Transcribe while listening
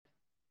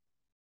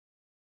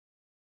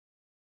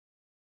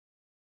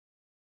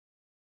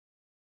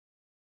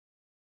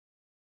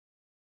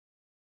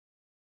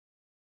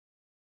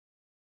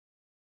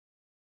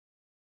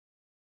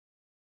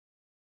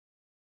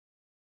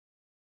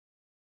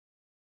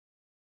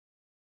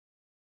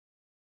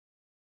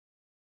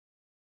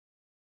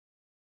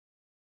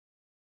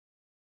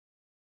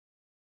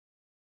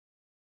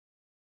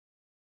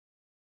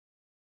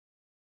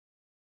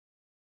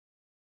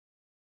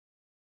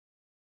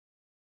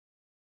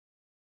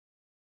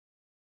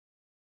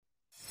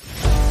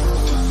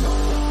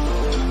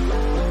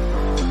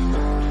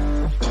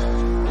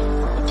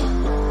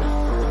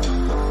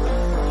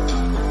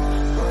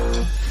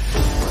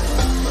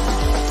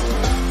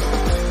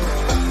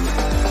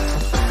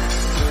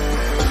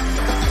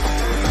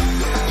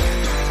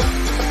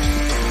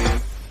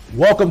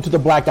Welcome to the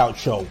Blackout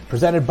Show,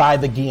 presented by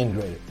The Guillen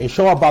Grid, a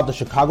show about the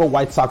Chicago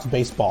White Sox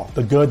baseball,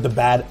 the good, the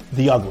bad,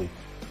 the ugly.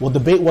 We'll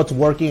debate what's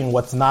working and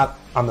what's not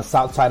on the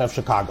south side of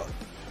Chicago.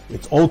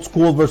 It's old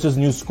school versus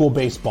new school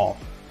baseball.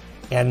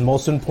 And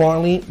most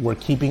importantly, we're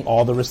keeping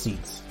all the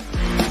receipts.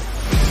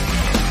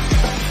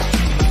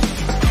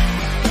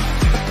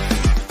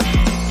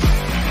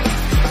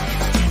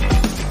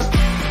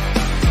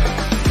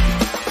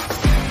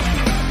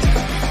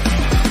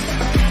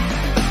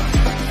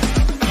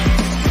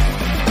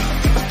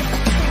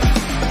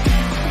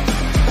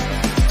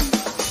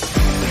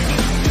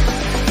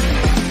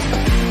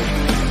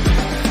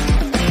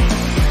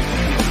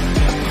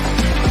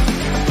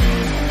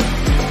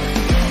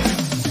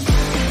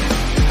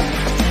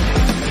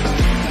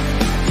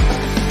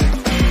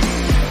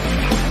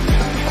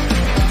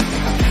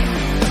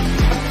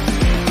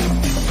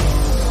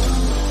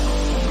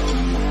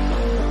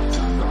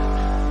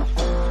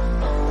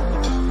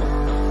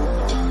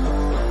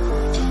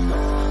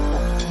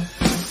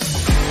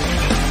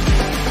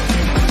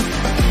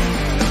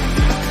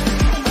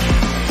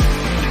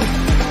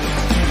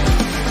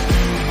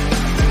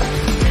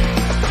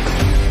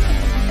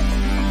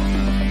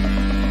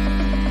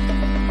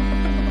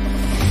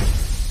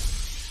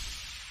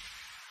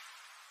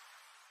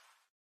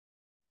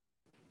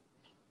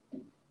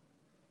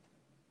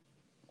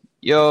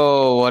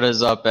 Yo, what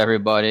is up,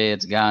 everybody?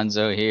 It's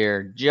Gonzo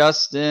here.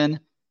 Justin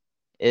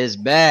is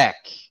back,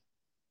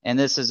 and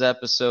this is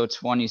episode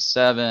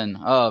 27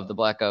 of the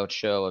Blackout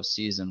Show of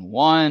Season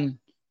 1.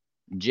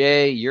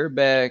 Jay, you're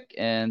back,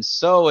 and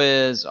so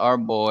is our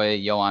boy,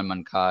 Yohan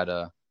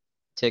Moncada.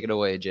 Take it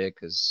away, Jay,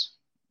 because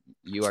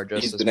you are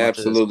just as much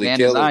as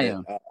fan as I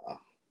am.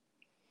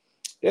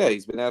 Yeah,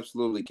 he's been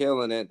absolutely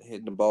killing it,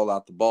 hitting the ball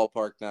out the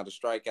ballpark. Now, the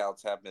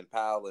strikeouts have been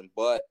piling,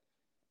 but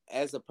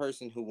as a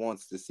person who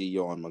wants to see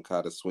Yohan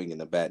Moncada swinging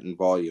the bat in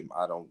volume,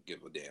 I don't give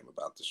a damn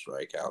about the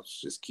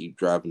strikeouts. Just keep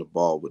driving the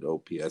ball with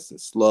OPS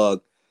and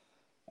slug.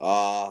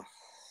 Our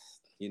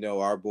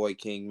boy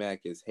King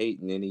Mac is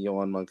hating any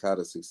Yohan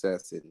Moncada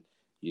success. And,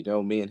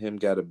 me and him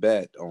got a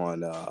bet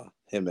on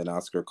him and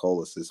Oscar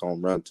Colas'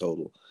 home run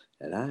total.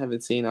 And I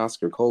haven't seen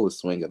Oscar Colas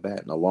swing a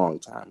bat in a long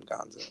time,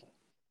 Gonzo.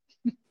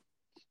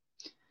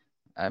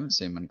 I haven't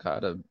seen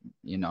Moncada,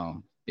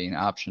 being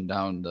optioned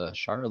down to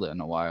Charlotte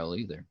in a while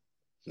either.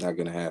 Not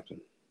going to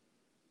happen.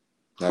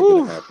 Not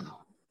going to happen.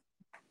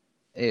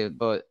 Hey,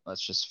 but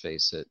let's just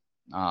face it.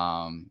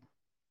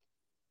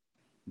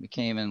 We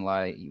came in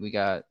we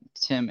got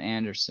Tim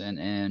Anderson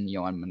and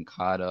Yohan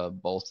Moncada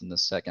both in the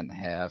second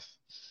half,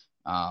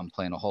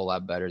 playing a whole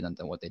lot better than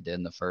what they did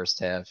in the first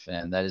half.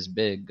 And that is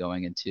big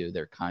going into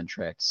their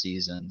contract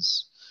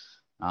seasons.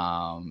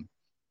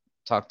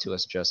 Talk to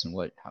us, Justin,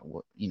 what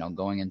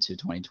going into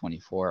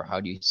 2024, how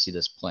do you see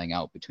this playing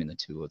out between the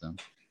two of them?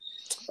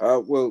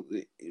 Well,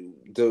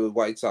 the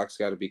White Sox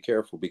got to be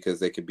careful because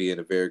they could be in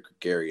a very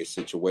gregarious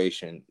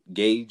situation,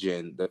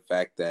 gauging the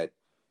fact that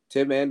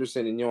Tim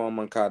Anderson and Yohan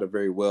Moncada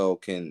very well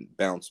can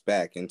bounce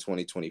back in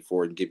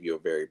 2024 and give you a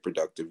very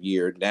productive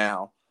year.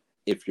 Now,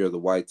 if you're the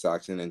White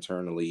Sox and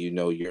internally,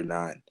 you're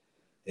not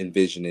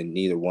envisioning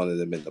neither one of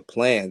them in the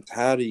plans,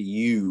 how do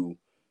you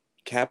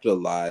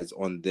capitalize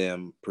on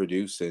them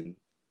producing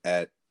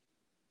at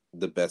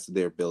the best of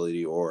their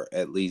ability, or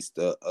at least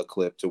a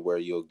clip to where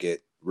you'll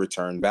get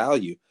return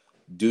value?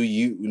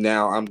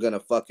 Now I'm gonna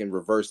fucking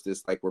reverse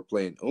this like we're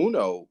playing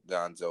Uno,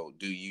 Gonzo.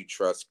 Do you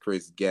trust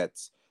Chris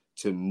Getz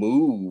to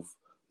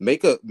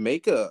make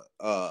a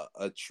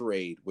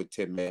trade with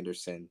Tim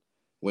Anderson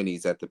when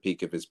he's at the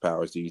peak of his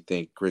powers? Do you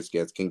think Chris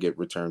Getz can get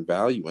return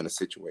value in a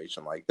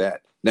situation like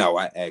that? Now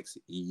I ask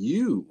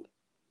you.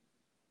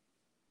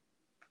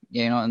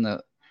 Yeah,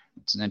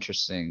 it's an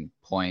interesting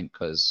point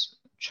because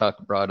Chuck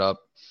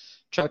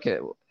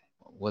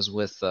was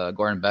with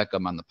Gordon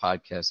Beckham on the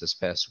podcast this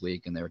past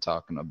week, and they were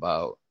talking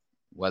about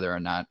whether or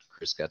not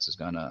Chris Getz is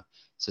going to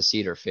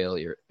succeed or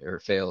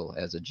fail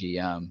as a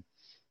GM.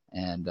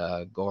 And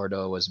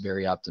Gordo was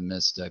very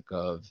optimistic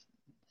of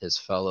his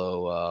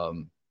fellow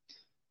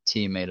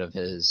teammate of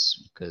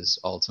his, because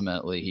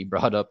ultimately he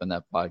brought up in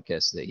that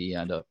podcast that he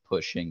ended up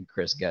pushing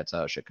Chris Getz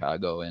out of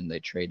Chicago, and they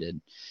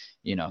traded,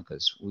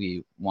 because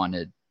we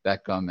wanted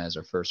Beckham as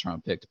our first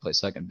round pick to play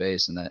second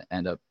base, and that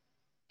ended up,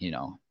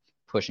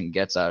 pushing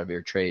Getz out of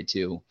your trade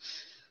to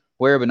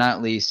where, but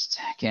not least,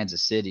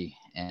 Kansas City.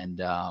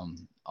 And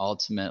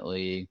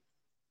ultimately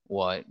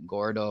what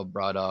Gordo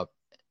brought up,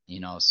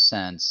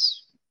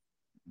 since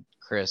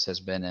Chris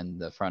has been in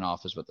the front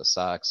office with the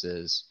Sox,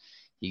 is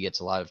he gets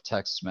a lot of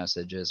text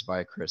messages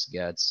by Chris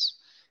Getz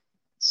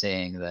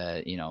saying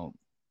that,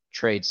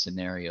 trade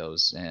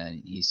scenarios.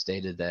 And he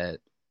stated that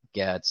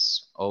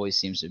Getz always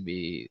seems to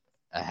be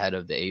ahead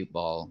of the 8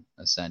 ball,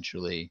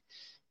 essentially.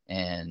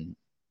 And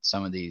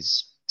some of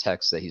these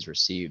texts that he's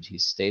received, he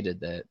stated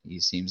that he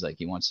seems like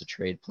he wants to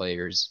trade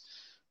players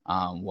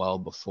well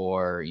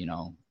before,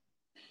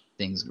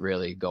 things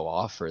really go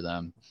off for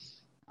them.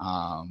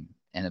 And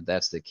if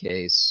that's the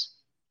case,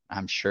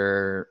 I'm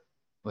sure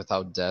with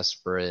how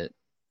desperate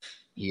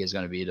he is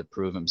going to be to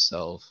prove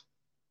himself,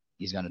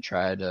 he's going to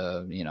try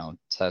to,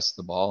 test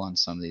the ball on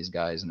some of these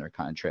guys in their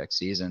contract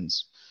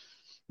seasons.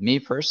 Me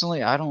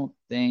personally, I don't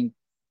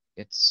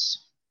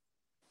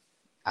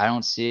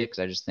see it because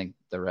I just think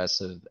the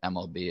rest of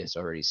MLB has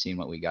already seen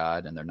what we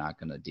got and they're not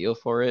going to deal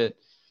for it.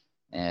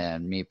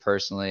 And me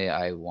personally,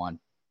 I want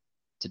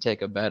to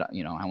take a bet.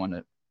 I want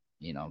to,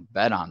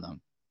 bet on them.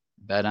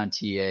 Bet on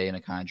TA in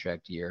a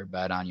contract year.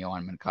 Bet on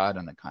Yohan Moncada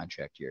in a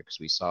contract year because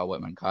we saw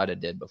what Moncada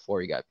did before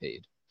he got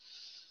paid.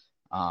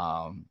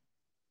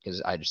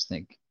 Because I just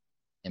think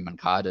in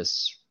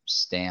Moncada's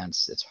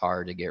stance, it's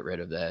hard to get rid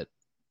of that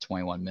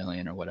 21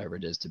 million or whatever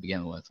it is to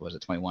begin with. Was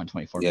it 21,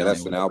 24 million? Yeah,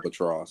 that's an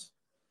albatross.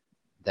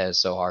 That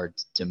is so hard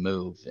to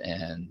move.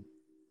 And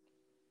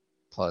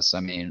plus,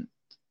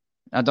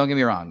 now don't get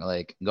me wrong,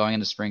 like going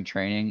into spring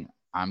training,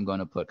 I'm going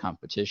to put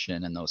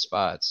competition in those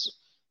spots.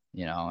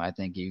 I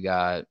think you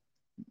got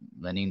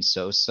Lenin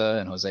Sosa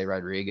and Jose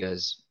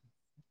Rodriguez,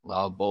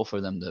 allow both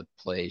of them to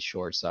play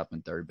shortstop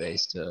and third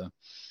base to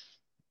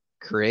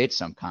create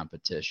some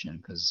competition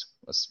because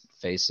let's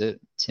face it,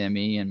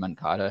 Timmy and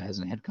Moncada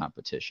hasn't had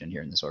competition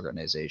here in this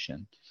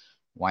organization.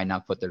 Why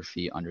not put their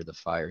feet under the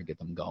fire, get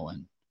them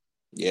going?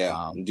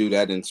 Yeah, do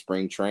that in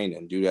spring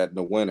training. Do that in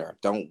the winter.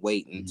 Don't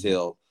wait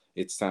until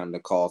it's time to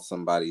call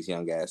somebody's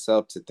young ass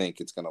up to think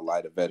it's going to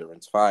light a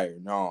veteran's fire.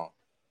 No,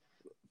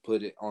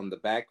 put it on the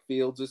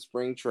backfields of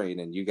spring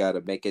training. You got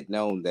to make it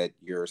known that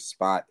your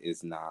spot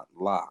is not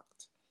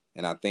locked.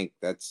 And I think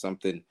that's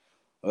something,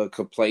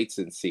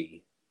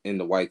 complacency in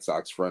the White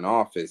Sox front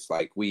office.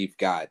 Like, we've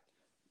got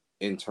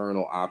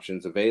internal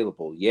options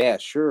available. Yeah,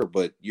 sure,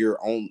 but you're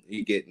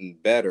only getting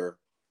better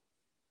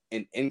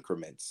in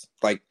increments.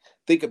 Like,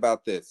 think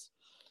about this.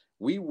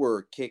 We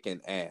were kicking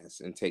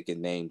ass and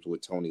taking names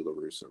with Tony La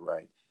Russa,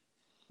 right?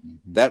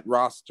 Mm-hmm. That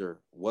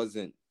roster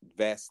wasn't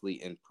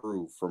vastly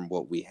improved from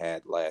what we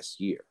had last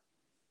year.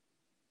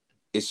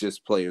 It's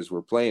just players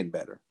were playing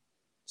better.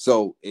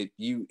 So if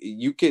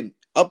you can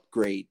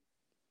upgrade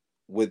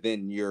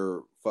within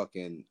your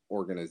fucking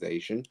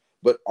organization,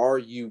 but are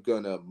you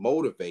gonna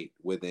motivate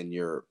within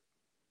your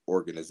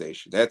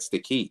organization? That's the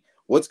key.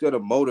 What's gonna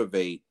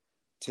motivate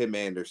Tim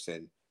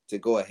Anderson to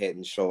go ahead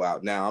and show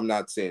out? Now, I'm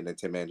not saying that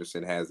Tim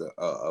Anderson has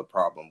a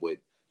problem with,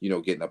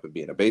 getting up and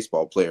being a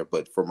baseball player,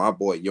 but for my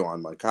boy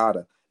Yohan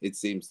Moncada, it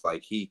seems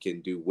like he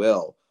can do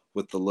well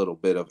with a little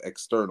bit of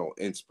external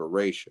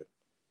inspiration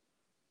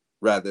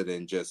rather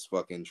than just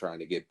fucking trying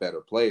to get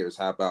better players.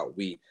 How about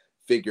we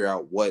figure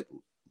out what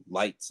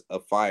lights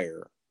a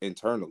fire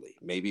internally?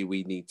 Maybe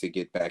we need to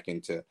get back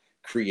into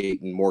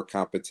creating more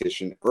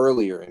competition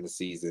earlier in the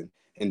season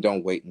and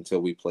don't wait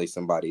until we play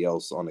somebody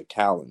else on a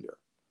calendar.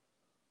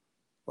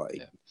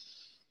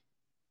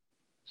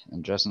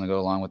 And Justin, to go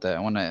along with that, I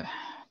want to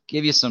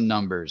give you some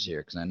numbers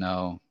here because I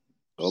know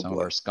some of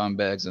our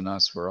scumbags and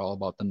us, we're all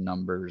about the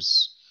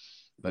numbers.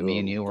 But me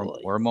and you,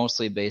 we're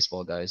mostly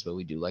baseball guys, but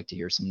we do like to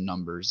hear some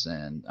numbers.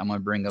 And I'm going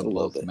to bring up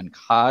both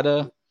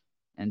Moncada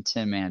and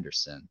Tim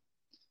Anderson.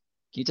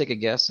 Can you take a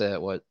guess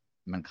at what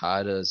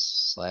Moncada's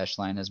slash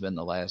line has been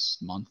the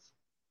last month?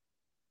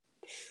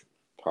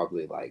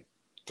 Probably like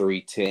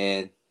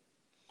 310.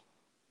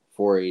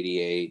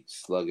 488,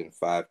 slugging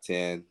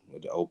 510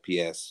 with the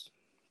OPS,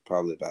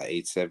 probably about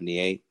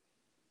 878.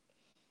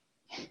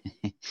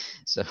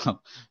 So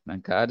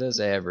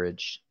Moncada's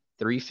average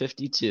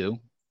 352.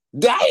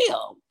 Damn.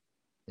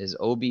 His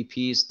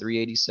OBP is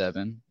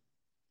 387.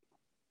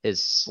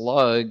 His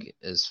slug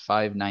is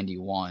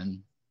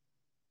 591,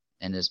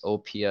 and his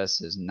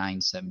OPS is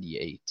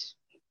 978.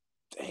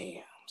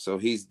 Damn. So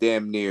he's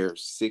damn near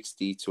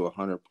 60 to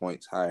 100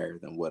 points higher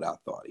than what I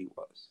thought he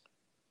was.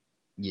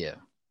 Yeah.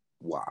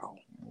 Wow.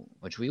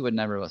 Which we would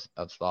never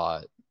have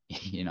thought,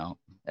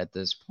 at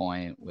this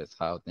point with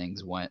how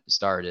things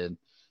started,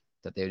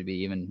 that they would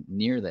be even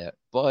near that.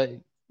 But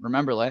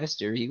remember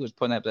last year, he was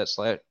putting up that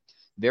slash,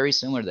 very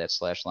similar to that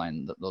slash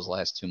line those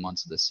last 2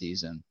 months of the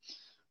season.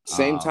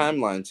 Same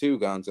timeline too,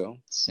 Gonzo.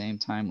 Same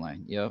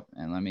timeline. Yep.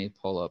 And let me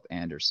pull up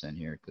Anderson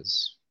here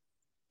because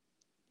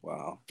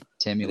wow.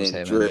 Timmy was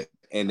having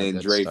and then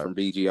Dre start from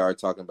BGR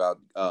talking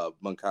about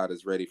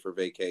Moncada's ready for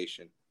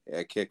vacation.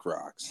 Yeah, kick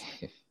rocks.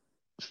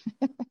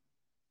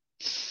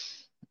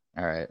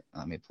 All right,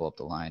 let me pull up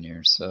the line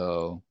here.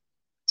 So,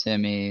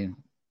 Timmy, you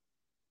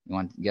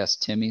want to guess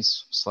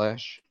Timmy's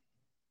slash?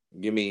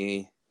 Give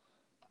me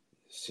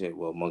shit.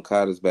 Well,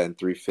 Moncada's batting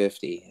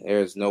 350.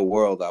 There's no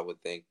world I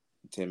would think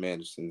Tim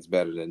Anderson's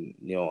better than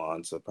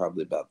Yohan, so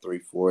probably about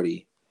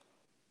 340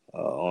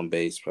 on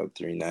base, probably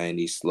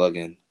 390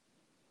 slugging,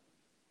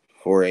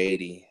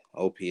 480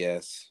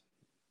 OPS,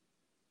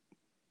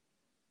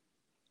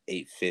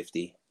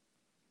 850.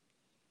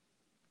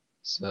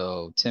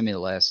 So Timmy, the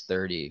last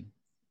 30,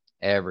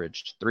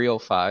 averaged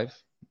 305,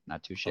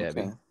 not too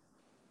shabby. Okay.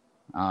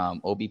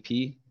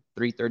 OBP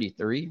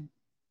 333.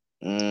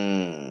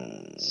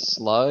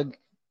 Slug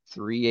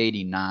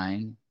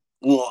 389.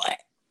 What?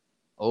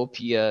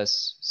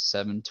 OPS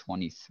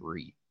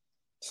 723.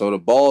 So the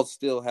balls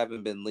still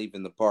haven't been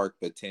leaving the park,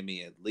 but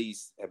Timmy at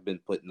least have been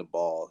putting the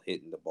ball,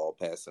 hitting the ball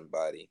past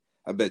somebody.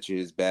 I bet you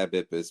his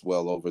BABIP is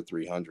well over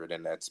 300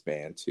 in that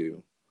span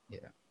too.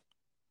 Yeah.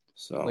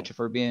 So, which, if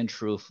we're being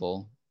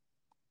truthful,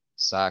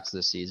 Sox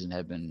this season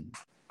have been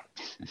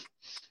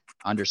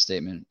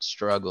understatement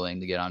struggling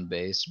to get on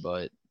base,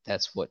 but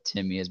that's what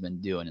Timmy has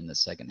been doing in the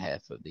second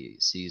half of the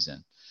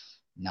season.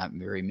 Not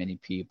very many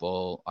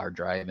people are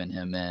driving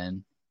him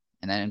in,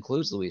 and that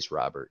includes Luis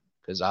Robert,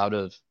 because out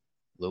of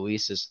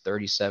Luis's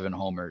 37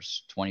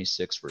 homers,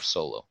 26 were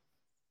solo.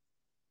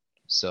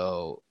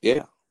 So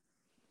yeah.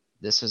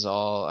 this is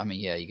all, I mean,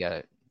 yeah, you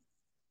got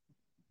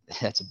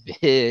that's a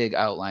big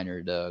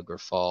outliner to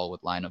Grifol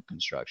with lineup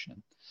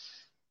construction.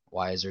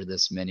 Why is there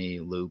this many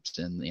loops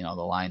in, the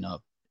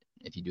lineup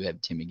if you do have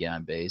Timmy get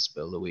on base,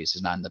 but Luis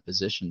is not in the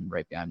position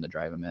right behind him to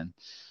drive him in?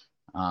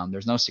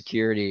 There's no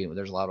security.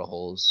 There's a lot of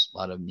holes, a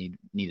lot of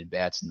needed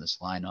bats in this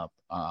lineup.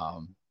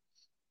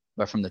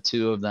 But from the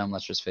two of them,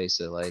 let's just face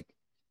it, like,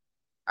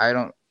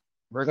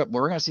 we're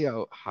gonna see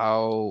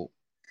how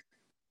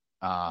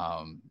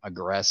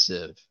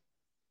aggressive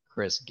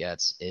Chris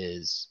Getz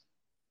is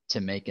to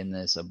making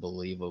this a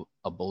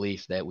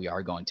belief that we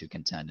are going to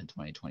contend in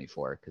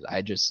 2024, because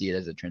I just see it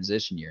as a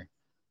transition year.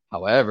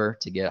 However,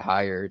 to get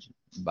hired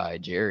by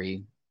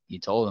Jerry, he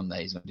told him that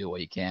he's going to do what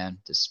he can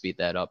to speed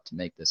that up to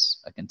make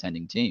this a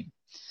contending team.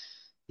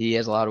 He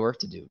has a lot of work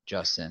to do,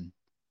 Justin.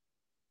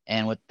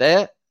 And with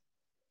that,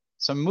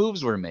 some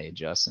moves were made,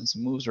 Justin.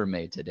 Some moves were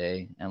made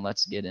today, and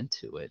let's get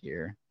into it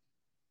here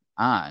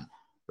on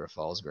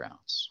Grifol's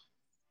Grounds.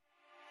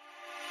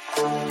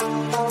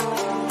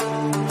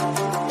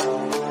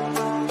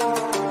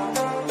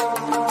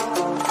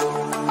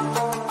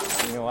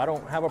 I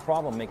don't have a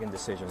problem making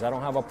decisions. I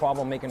don't have a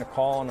problem making a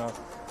call on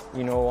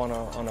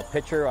a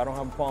pitcher. I don't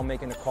have a problem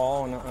making a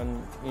call on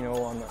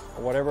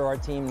whatever our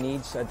team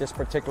needs at this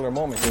particular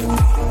moment.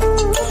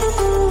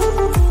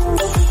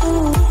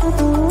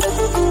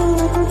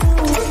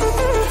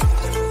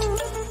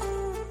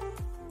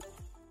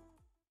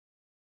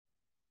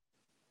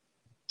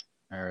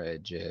 All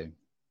right, Jay.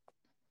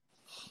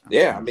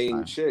 Yeah, I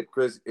mean, shit.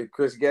 Chris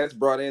Getz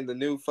brought in the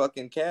new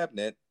fucking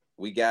cabinet.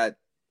 We got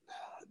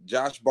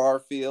Josh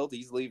Barfield,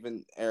 he's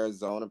leaving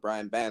Arizona.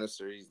 Brian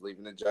Bannister, he's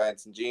leaving the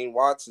Giants, and Gene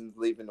Watson's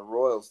leaving the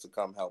Royals to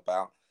come help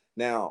out.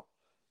 Now,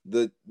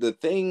 the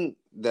thing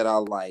that I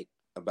like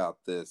about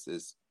this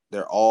is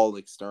they're all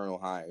external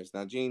hires.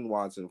 Now, Gene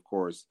Watson, of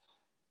course,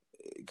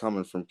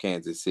 coming from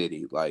Kansas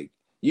City, like,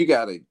 you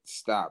got to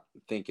stop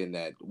thinking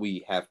that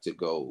we have to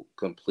go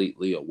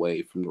completely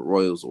away from the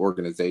Royals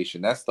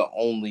organization. That's the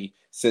only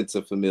sense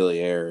of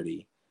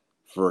familiarity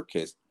for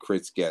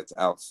Chris Getz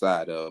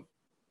outside of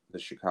the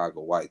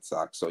Chicago White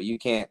Sox. So you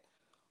can't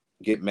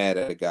get mad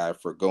at a guy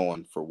for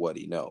going for what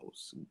he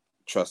knows,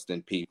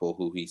 trusting people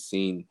who he's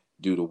seen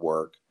do the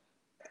work.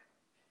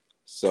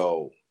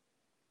 So,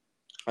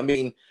 I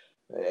mean,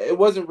 it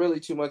wasn't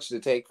really too much to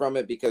take from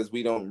it because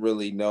we don't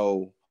really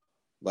know,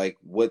 like,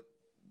 what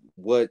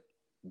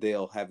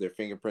they'll have their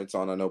fingerprints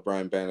on. I know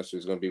Brian Bannister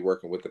is going to be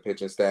working with the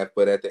pitching staff,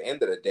 but at the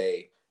end of the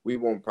day, we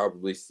won't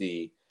probably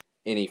see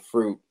any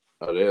fruit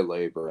of their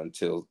labor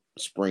until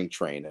spring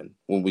training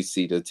when we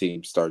see the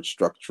team start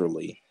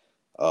structurally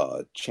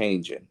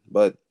changing.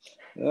 But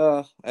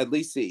at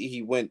least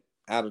he went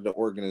out of the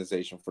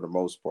organization for the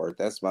most part.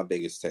 That's my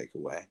biggest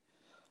takeaway.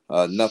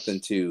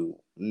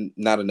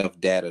 Not enough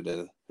data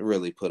to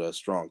really put a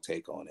strong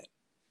take on it.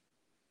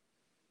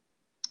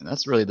 And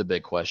that's really the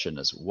big question,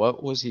 is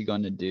what was he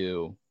going to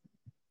do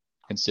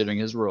considering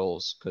his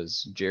roles?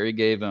 Because Jerry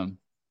gave him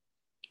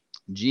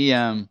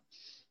GM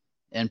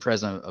and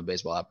president of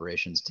baseball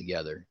operations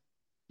together.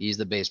 He's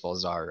the baseball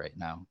czar right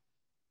now.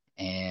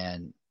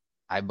 And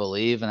I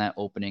believe in that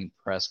opening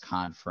press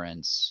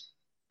conference,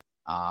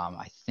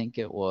 I think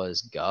it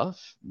was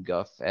Guff.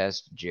 Guff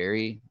asked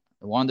Jerry,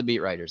 one of the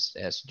beat writers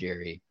asked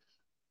Jerry,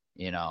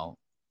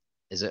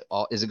 is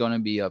it going to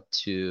be up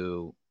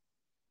to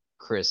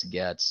Chris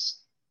Getz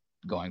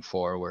going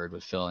forward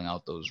with filling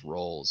out those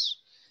roles?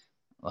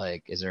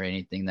 Like, is there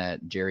anything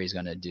that Jerry's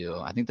going to do?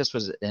 I think this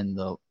was in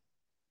the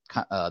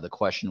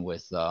question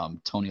with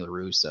Tony La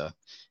Russa.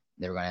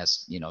 They were going to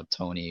ask,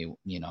 Tony,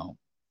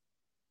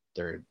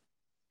 their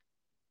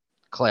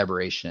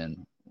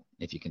collaboration,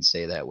 if you can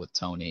say that, with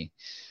Tony.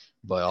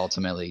 But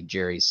ultimately,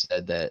 Jerry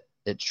said that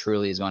it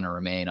truly is going to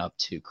remain up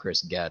to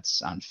Chris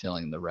Getz on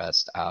filling the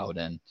rest out.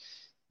 And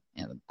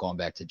going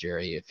back to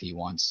Jerry, if he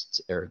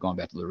wants to, or going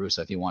back to La Russa,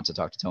 if he wants to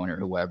talk to Tony or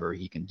whoever,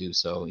 he can do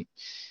so.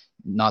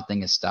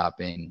 Nothing is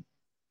stopping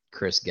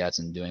Chris Getz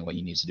and doing what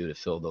he needs to do to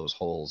fill those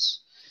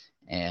holes.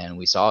 And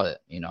we saw it,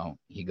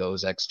 he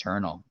goes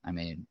external. I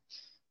mean,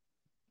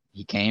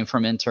 he came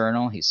from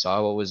internal. He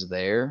saw what was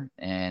there,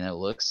 and it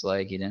looks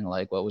like he didn't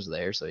like what was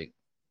there. So he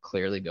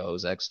clearly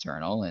goes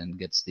external and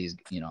gets these,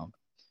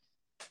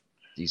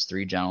 these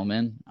three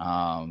gentlemen.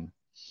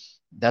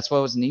 That's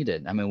what was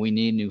needed. I mean, we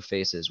need new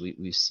faces.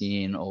 We've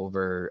seen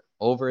over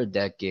a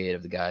decade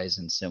of the guys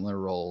in similar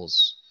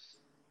roles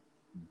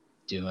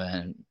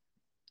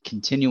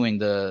continuing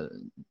the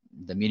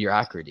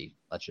mediocrity.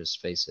 Let's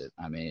just face it.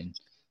 I mean,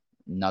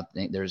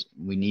 nothing.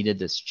 We needed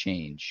this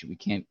change. We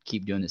can't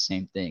keep doing the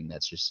same thing.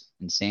 That's just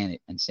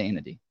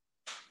insanity.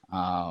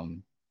 But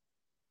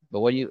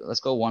let's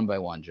go one by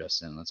one,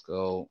 Justin.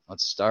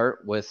 Let's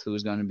start with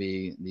who's going to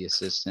be the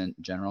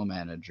assistant general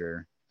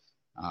manager.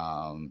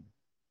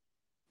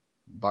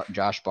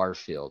 Josh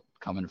Barfield,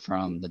 coming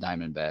from the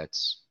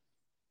Diamondbacks.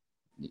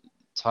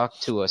 Talk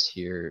to us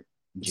here,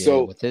 Jay,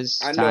 So with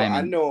his I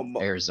time know in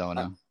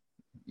Arizona.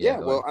 Yeah,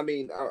 go well, ahead. I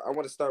mean, I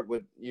want to start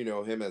with,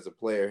 him as a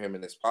player, him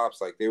and his pops.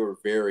 Like, they were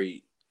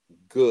very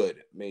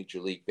good Major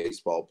League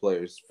Baseball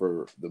players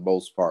for the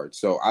most part.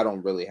 So I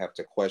don't really have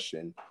to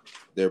question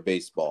their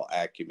baseball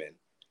acumen.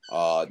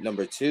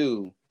 Number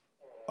two,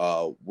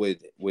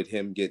 with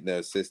him getting the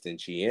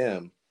assistant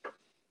GM,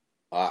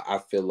 I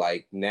feel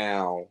like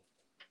now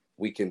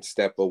we can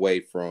step away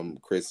from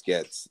Chris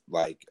Getz.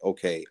 Like,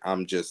 okay,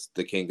 I'm just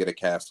the king of the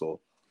castle.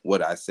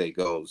 What I say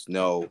goes.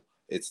 No.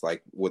 It's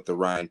like with the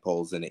Ryan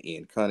Poles and the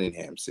Ian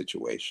Cunningham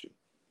situation,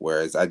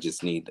 whereas I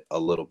just need a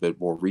little bit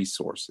more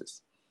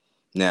resources.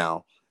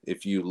 Now,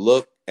 if you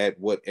look at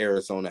what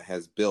Arizona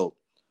has built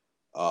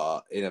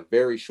in a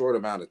very short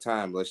amount of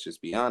time, let's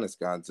just be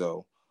honest,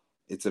 Gonzo,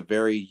 it's a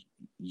very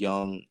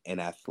young and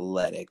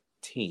athletic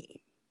team.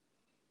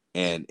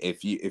 And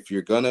if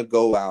you're gonna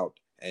go out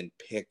and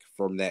pick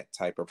from that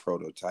type of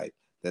prototype,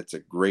 that's a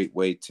great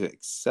way to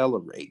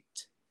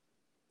accelerate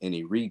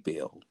any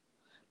rebuild,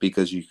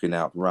 because you can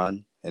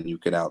outrun and you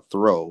can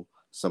outthrow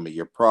some of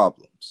your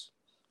problems.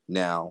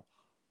 Now,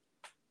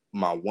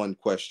 my one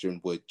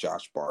question with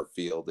Josh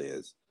Barfield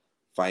is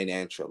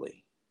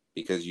financially,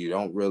 because you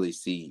don't really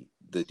see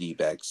the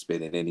D-backs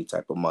spending any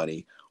type of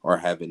money or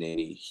having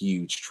any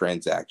huge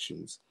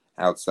transactions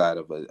outside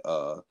of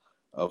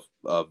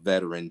a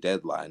veteran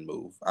deadline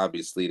move.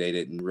 Obviously, they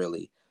didn't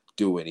really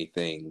do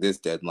anything this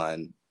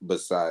deadline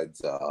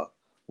besides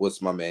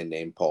what's my man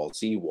named Paul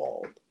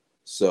Sewald.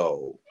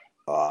 So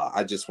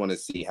I just want to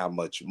see how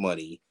much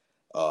money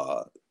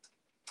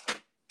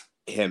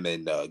him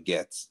and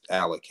Getz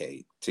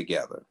allocate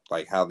together,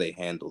 like how they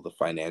handle the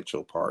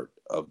financial part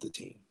of the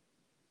team.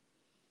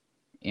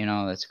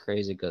 That's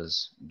crazy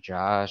because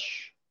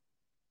Josh,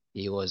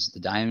 he was the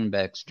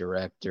Diamondbacks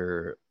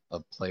director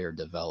of player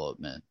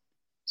development.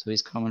 So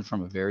he's coming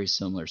from a very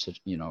similar,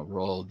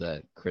 role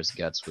that Chris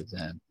Getz was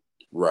in.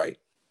 Right.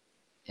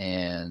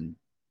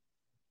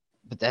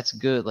 But that's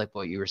good, like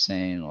what you were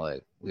saying.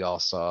 Like, we all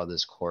saw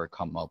this core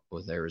come up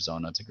with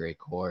Arizona. It's a great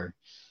core.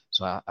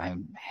 So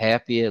I'm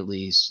happy at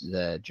least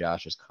that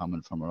Josh is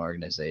coming from an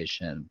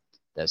organization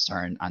that's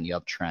starting on the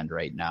uptrend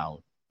right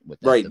now. With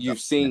that right, you've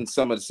seen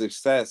some of the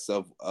success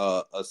of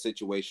a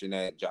situation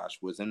that Josh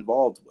was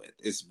involved with.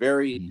 It's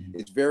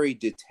very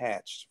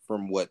detached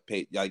from what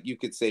like you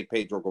could say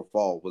Pedro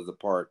Grifol was a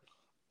part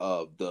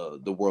of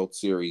the World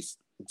Series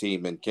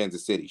team in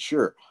Kansas City,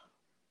 sure,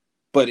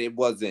 but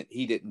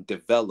he didn't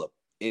develop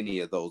any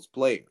of those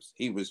players.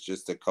 He was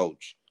just a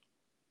coach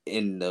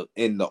in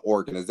the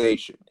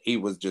organization. He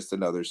was just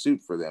another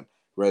suit for them.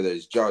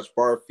 Whereas Josh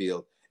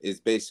Barfield is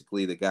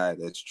basically the guy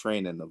that's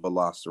training the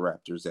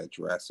Velociraptors at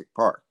Jurassic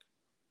Park.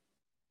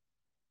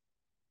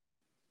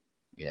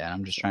 Yeah,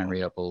 I'm just trying to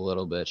read up a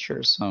little bit. Sure,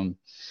 a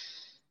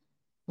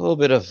little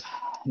bit of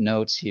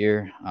notes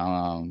here.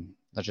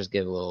 Let's just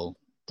give a little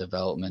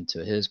development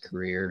to his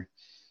career.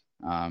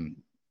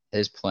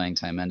 His playing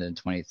time ended in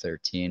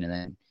 2013, and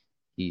then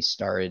he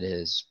started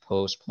his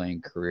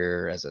post-playing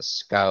career as a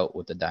scout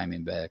with the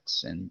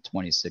Diamondbacks in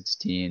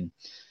 2016,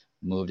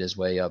 moved his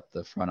way up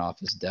the front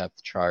office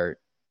depth chart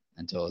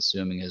until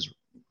assuming his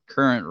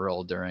current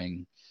role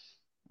during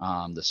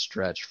the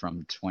stretch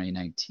from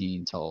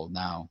 2019 till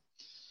now.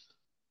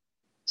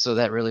 So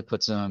that really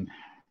puts him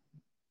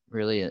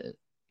in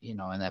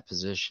that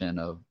position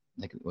of,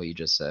 like what you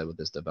just said with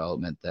this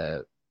development,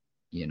 that,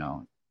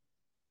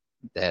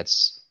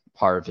 that's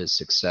part of his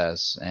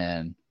success,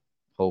 and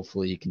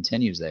hopefully he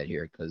continues that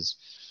here, because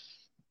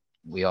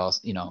we all,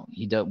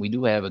 we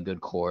do have a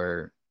good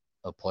core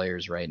of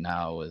players right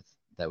now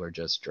that were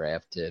just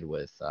drafted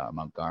with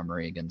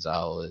Montgomery,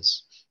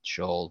 Gonzalez,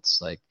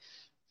 Schultz. Like,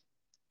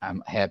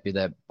 I'm happy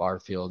that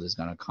Barfield is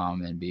going to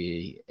come and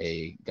be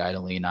a guy to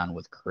lean on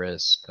with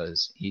Chris,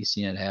 because he's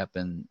seen it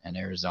happen in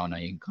Arizona.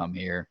 He can come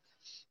here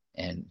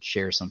and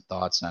share some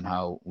thoughts on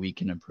how we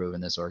can improve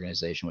in this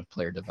organization with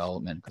player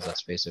development, because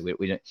let's face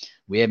it,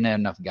 we haven't had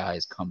enough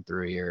guys come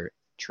through here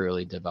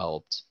truly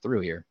developed through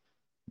here,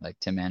 like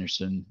Tim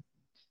Anderson,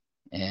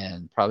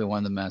 and probably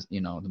one of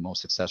the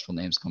most successful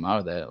names come out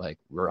of that. Like,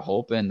 we're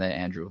hoping that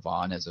Andrew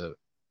Vaughn, as a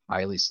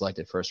highly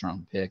selected first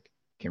round pick,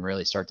 can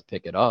really start to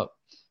pick it up.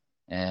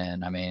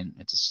 And I mean,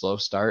 it's a slow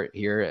start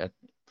here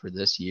for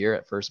this year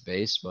at first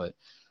base, but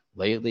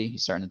lately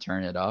he's starting to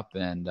turn it up,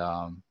 and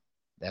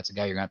that's a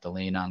guy you're going to have to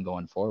lean on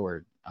going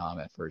forward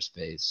at first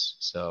base.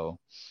 So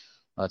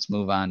let's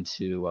move on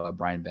to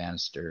Brian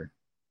Bannister,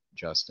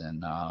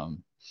 Justin.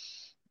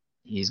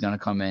 He's going to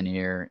come in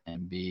here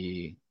and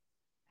be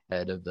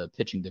head of the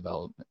pitching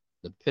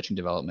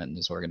development in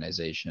this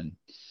organization.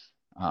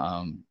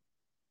 Talk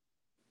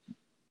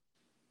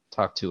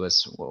to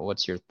us.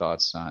 What's your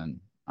thoughts on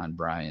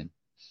Brian?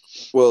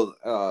 Well,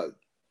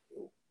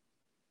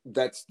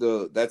 that's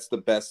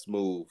the best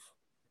move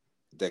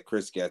that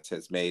Chris Getz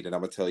has made, and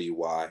I'm gonna tell you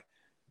why.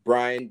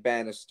 Brian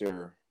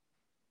Bannister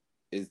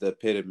is the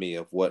epitome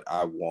of what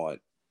I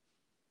want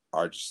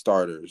our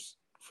starters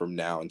from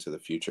now into the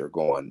future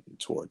going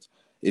towards.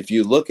 If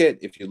you look at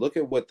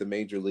what the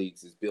major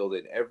leagues is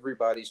building,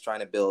 everybody's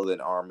trying to build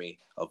an army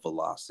of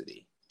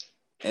velocity,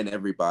 and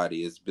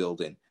everybody is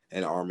building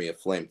an army of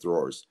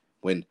flamethrowers.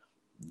 When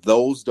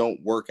those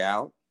don't work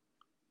out,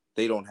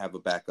 they don't have a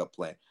backup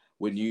plan.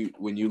 When you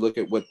look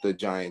at what the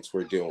Giants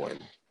were doing,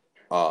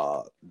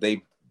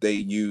 they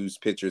use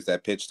pitchers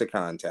that pitch to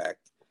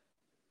contact,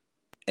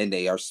 and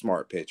they are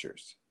smart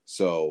pitchers.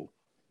 So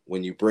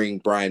when you bring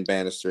Brian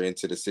Bannister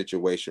into the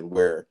situation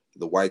where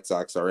the White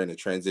Sox are in a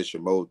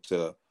transition mode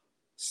to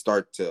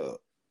start to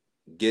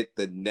get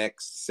the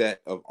next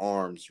set of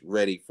arms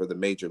ready for the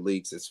major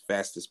leagues as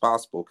fast as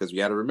possible, because we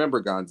got to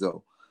remember,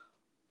 Gonzo,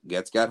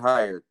 Getz got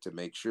hired to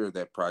make sure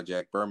that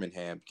Project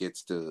Birmingham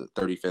gets to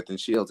 35th and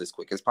Shields as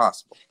quick as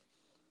possible.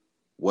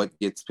 What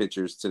gets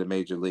pitchers to the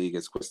major league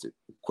as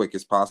quick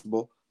as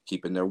possible?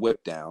 Keeping their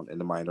whip down in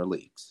the minor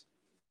leagues.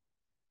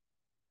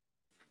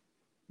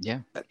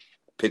 Yeah.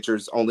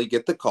 Pitchers only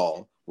get the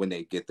call when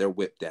they get their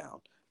whip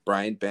down.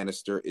 Brian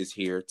Bannister is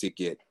here to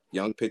get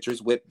young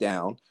pitchers whipped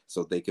down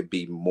so they could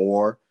be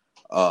more,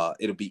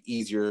 it'll be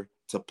easier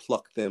to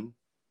pluck them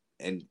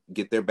and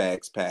get their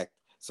bags packed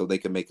so they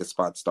can make a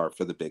spot start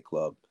for the big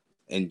club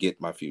and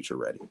get my future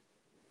ready.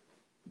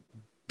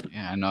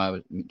 Yeah, I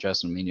know.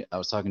 Justin, I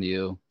was talking to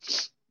you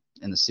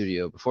in the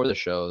studio before the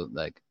show.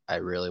 Like, I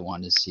really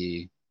wanted to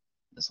see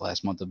this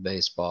last month of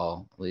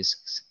baseball, at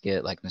least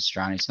get like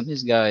Nostrani, some of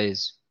these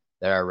guys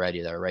that are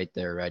ready, that are right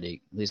there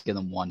ready, at least give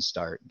them one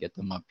start, get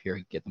them up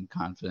here, get them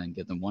confident,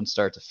 get them one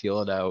start to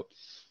feel it out.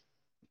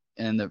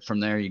 And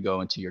from there, you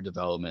go into your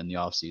development in the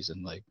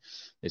offseason. Like,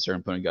 they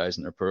start putting guys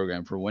in their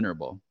program for winter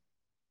ball.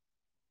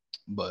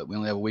 But we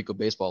only have a week of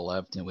baseball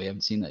left, and we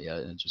haven't seen that yet.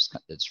 And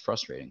it's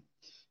frustrating.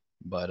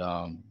 But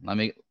let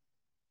me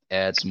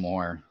add some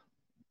more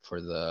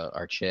for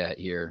our chat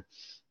here.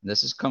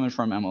 This is coming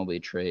from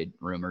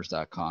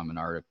MLBTradeRumors.com, an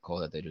article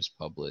that they just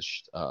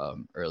published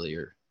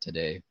earlier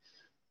today.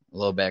 A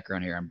little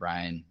background here on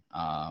Brian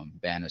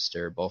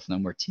Bannister. Both of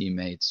them were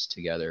teammates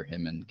together,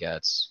 him and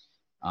Getz,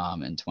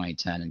 in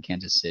 2010 in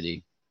Kansas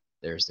City.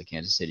 There's the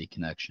Kansas City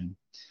connection.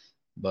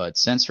 But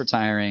since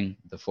retiring,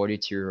 the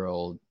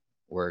 42-year-old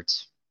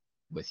worked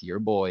with your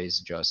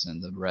boys,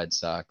 Justin, the Red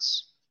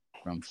Sox,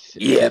 from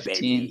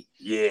 15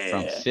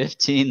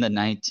 to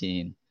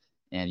 19.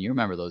 And you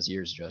remember those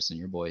years, Justin.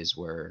 Your boys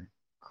were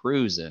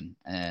cruising.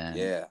 And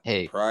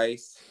hey,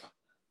 Price,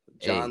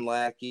 John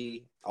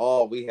Lackey,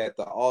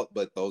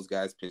 but those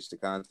guys pitched to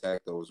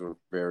contact. Those were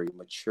very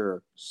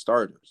mature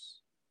starters.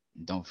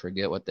 Don't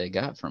forget what they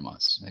got from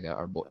us. They got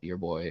our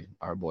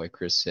boy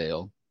Chris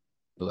Sale,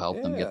 who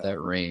helped them get that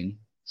ring.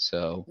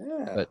 So,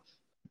 but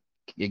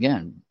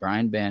again,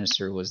 Brian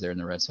Bannister was there in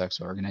the Red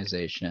Sox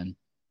organization.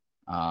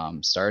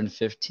 Started in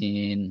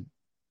 15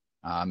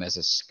 as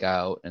a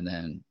scout, and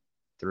then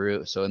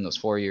so in those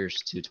 4 years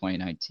to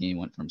 2019,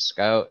 went from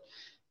scout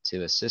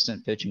to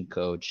assistant pitching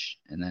coach,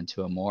 and then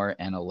to a more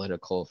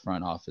analytical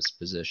front office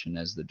position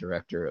as the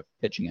director of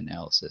pitching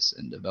analysis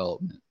and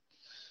development.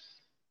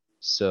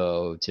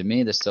 So to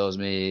me, this tells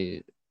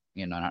me,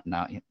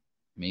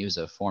 he was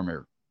a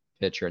former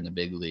pitcher in the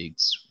big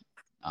leagues,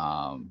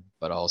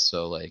 but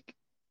also like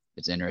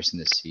it's interesting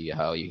to see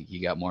how he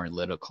got more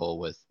analytical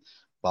with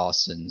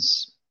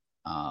Boston's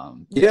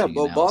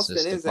but Boston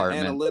is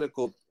department. an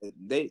analytical.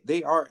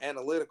 They are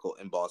analytical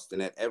in Boston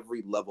at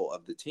every level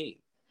of the team.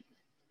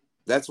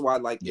 That's why,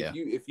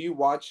 if you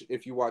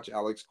watch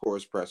Alex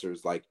Cora's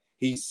pressers, like,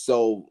 he's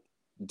so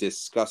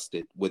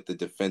disgusted with the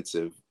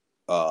defensive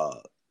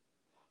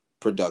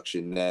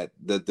production, that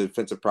the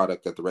defensive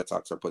product that the Red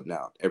Sox are putting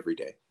out every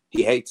day.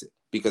 He hates it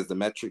because the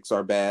metrics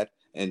are bad,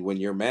 and when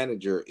your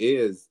manager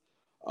is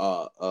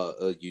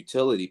a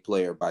utility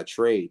player by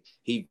trade,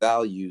 he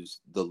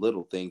values the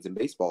little things in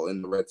baseball,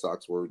 and the Red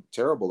Sox were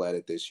terrible at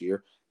it this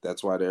year.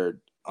 That's why they're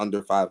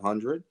under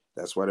 500.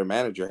 That's why their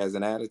manager has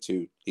an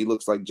attitude. He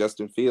looks like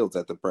Justin Fields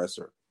at the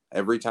presser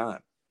every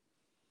time.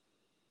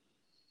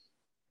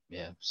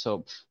 Yeah.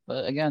 So,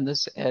 but again,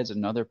 this adds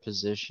another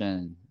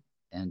position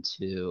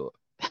into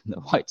the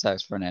White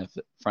Sox front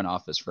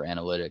office for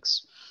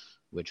analytics,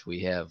 which we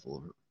have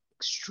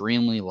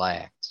extremely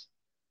lacked.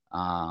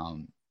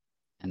 And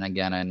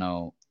again, I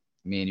know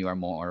me and you are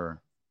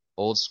more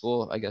old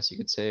school, I guess you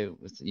could say,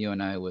 with you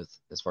and I, with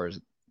as far as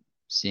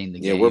seeing the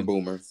game. Yeah, we're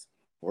boomers.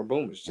 We're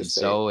boomers. And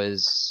so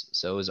is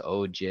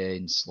OJ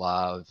and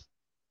Slav.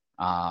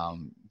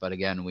 But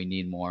again, we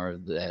need more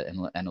of the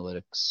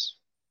analytics,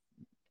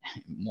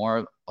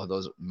 more of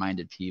those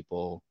minded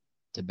people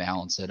to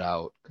balance it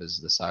out, because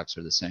the Sox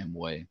are the same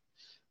way.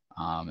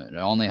 It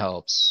only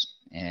helps,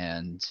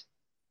 and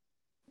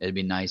it'd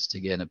be nice to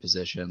get in a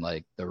position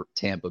like the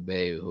Tampa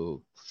Bay,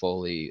 who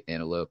fully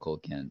analytical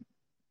can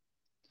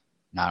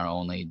not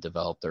only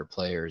develop their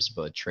players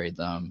but trade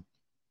them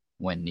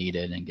when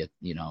needed and get,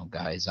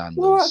 guys on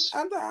Well, those.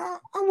 I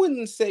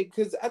wouldn't say,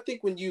 because I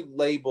think when you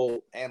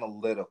label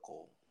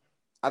analytical,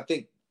 I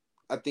think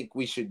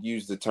we should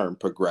use the term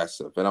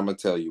progressive, and I'm gonna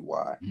tell you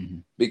why. Mm-hmm.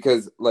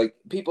 Because like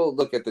people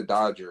look at the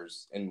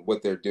Dodgers and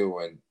what they're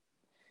doing,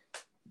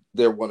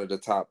 they're one of the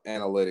top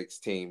analytics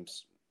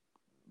teams,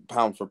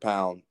 pound for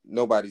pound.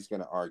 Nobody's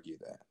gonna argue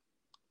that.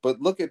 But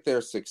look at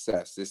their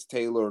success. It's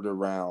tailored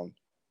around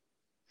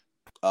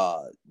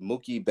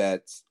Mookie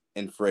Betts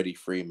and Freddie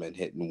Freeman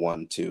hitting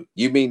 1-2.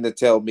 You mean to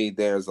tell me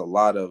there's a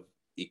lot of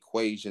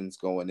equations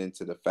going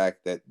into the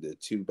fact that the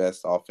two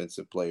best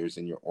offensive players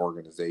in your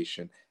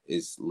organization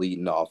is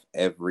leading off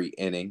every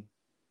inning,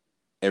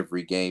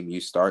 every game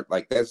you start?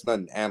 Like, there's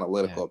nothing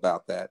analytical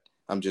about that.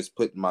 I'm just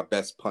putting my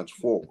best punch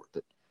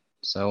forward.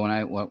 So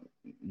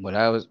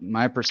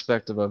my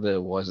perspective of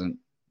it wasn't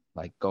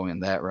like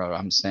going that route.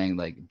 I'm saying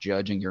like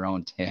judging your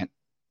own talent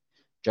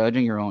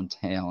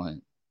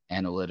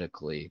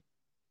analytically,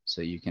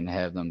 so you can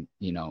have them,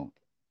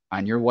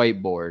 on your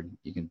whiteboard.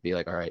 You can be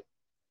like, all right,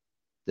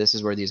 this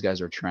is where these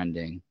guys are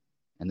trending,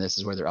 and this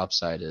is where their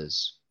upside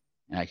is,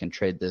 and I can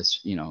trade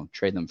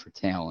them for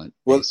talent.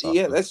 Well,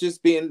 yeah, that's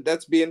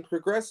being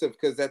progressive,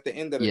 because at the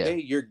end of the day,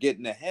 you're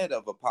getting ahead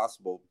of a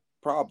possible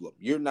problem.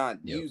 You're not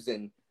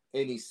using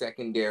any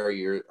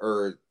secondary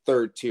or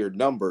third tier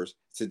numbers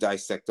to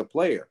dissect a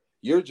player.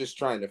 You're just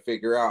trying to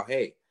figure out,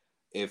 hey,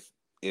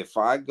 if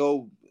I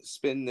go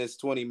spend this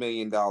 $20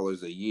 million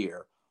a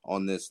year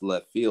on this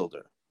left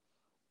fielder,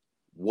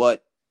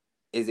 what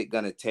is it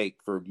going to take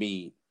for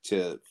me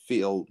to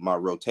fill my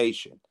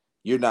rotation?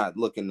 You're not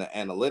looking the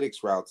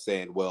analytics route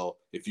saying, well,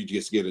 if you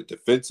just get a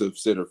defensive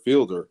center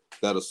fielder,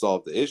 that'll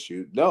solve the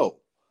issue. No,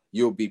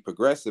 you'll be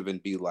progressive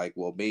and be like,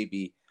 well,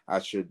 maybe I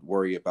should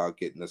worry about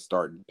getting a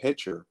starting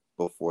pitcher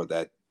before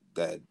that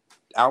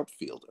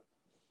outfielder.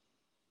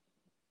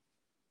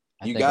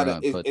 I think we're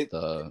going to put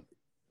the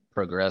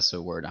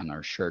progressive word on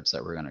our shirts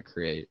that we're going to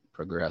create.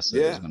 Progressive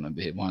is going to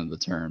be one of the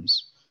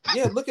terms.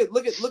 Yeah, look at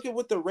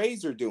what the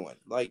Rays are doing.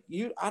 Like,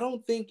 I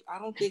don't think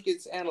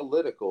it's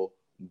analytical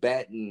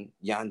batting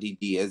Yandy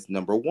Diaz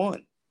number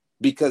one,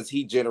 because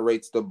he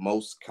generates the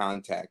most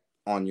contact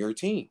on your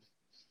team.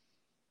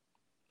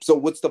 So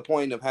what's the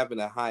point of having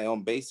a high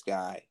on base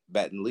guy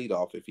batting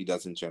leadoff if he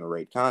doesn't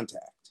generate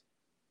contact?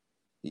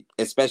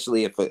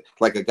 Especially if a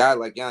guy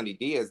like Yandy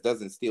Diaz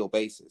doesn't steal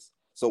bases.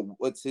 So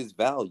what's his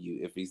value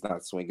if he's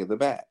not swinging the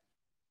bat?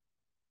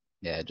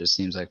 Yeah, it just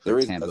seems like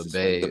for Tampa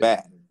Bay,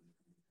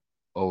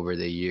 over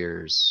the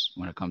years,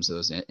 when it comes to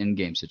those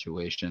in-game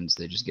situations,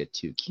 they just get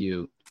too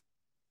cute,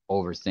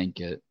 overthink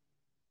it,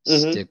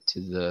 stick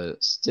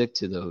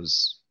to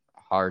those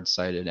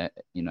hard-sided,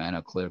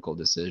 analytical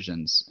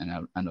decisions,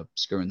 and end up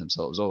screwing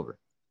themselves over.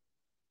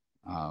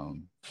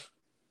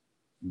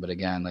 But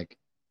again, like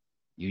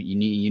you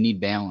need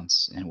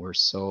balance, and we're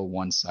so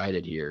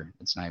one-sided here.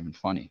 It's not even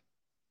funny.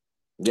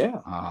 Yeah,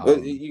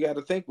 but you got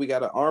to think, we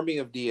got an army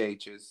of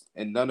DHs,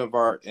 and none of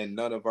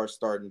our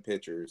starting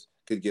pitchers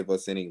could give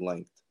us any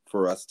length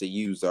for us to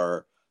use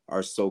our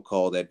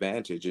so-called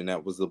advantage, and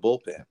that was the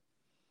bullpen.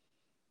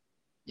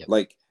 Yep.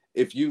 Like,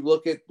 if you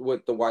look at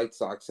what the White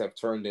Sox have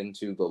turned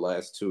into the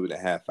last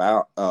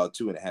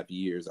 2.5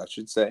 years, I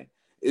should say,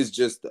 is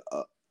just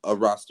a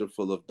roster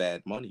full of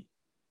bad money.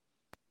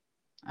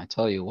 I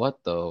tell you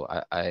what, though,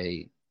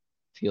 I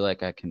feel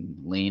like I can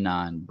lean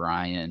on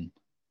Brian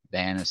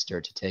Bannister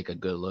to take a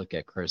good look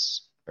at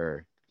Chris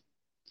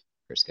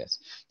Getz.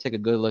 Take a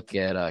good look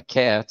at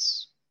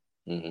Katz,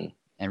 and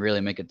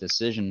really make a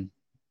decision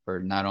for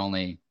not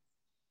only,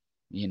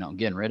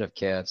 getting rid of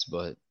Katz,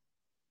 but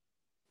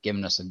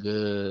giving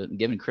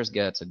Chris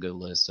Getz a good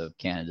list of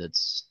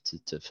candidates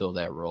to fill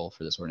that role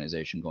for this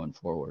organization going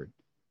forward.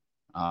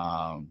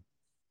 And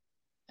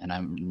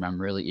I'm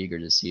really eager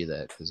to see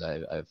that, because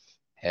I've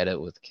had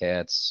it with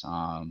Katz.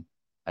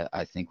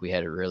 I think we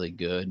had it really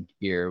good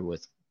here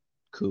with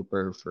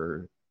Cooper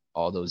for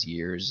all those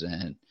years,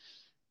 and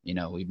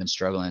we've been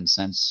struggling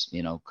since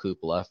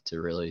Coop left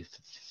to really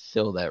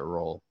fill that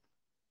role.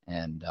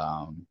 And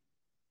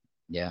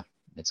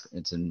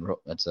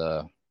it's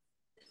a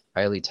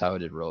highly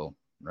touted role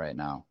right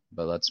now.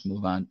 But let's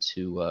move on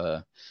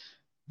to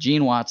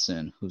Gene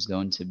Watson, who's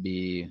going to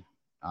be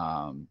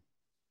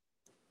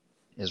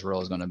his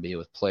role is going to be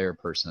with player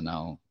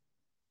personnel.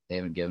 They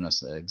haven't given us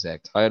the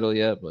exact title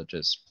yet, but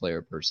just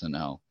player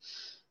personnel.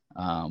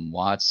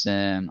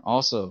 Watson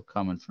also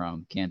coming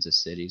from Kansas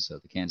City, so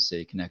the Kansas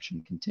City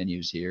connection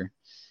continues here.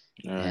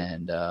 Right.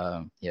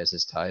 And he has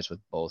his ties with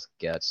both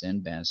Getz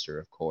and Bannister,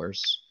 of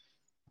course.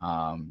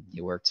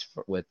 He worked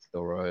with the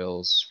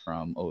Royals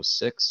from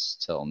 2006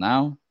 till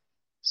now,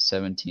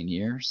 17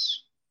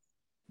 years.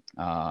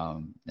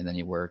 And then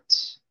he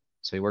worked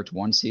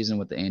one season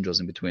with the Angels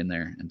in between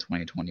there in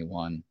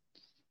 2021.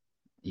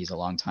 He's a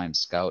longtime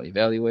scout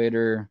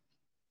evaluator.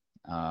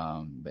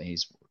 But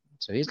he's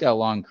got a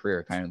long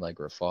career, kind of like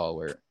Rafal,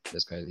 where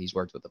this guy, he's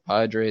worked with the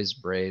Padres,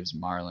 Braves,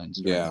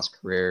 Marlins during his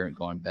career,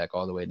 going back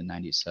all the way to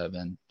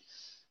 97.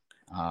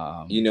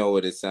 You know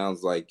what it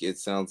sounds like? It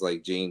sounds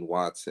like Gene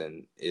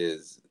Watson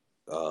is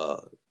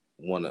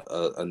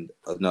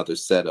another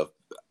set of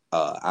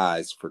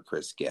eyes for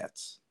Chris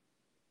Getz.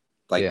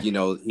 Like,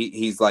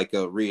 he's like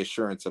a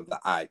reassurance of the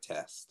eye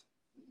test.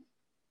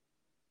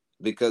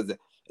 Because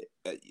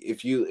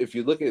if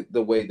you look at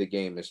the way the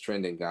game is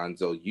trending,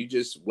 Gonzo, you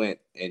just went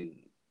and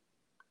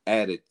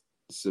added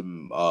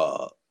some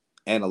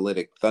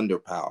analytic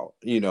thunder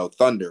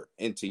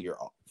into your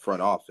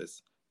front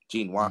office.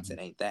 Gene Watson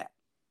ain't that.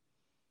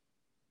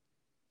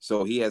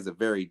 So he has a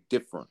very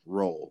different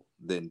role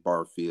than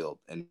Barfield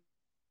and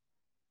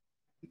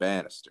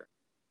Bannister.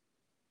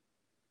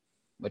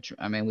 Which,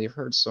 I mean, we've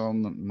heard so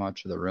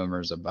much of the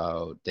rumors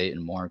about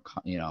Dayton Moore,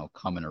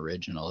 coming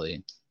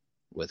originally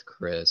with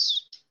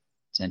Chris.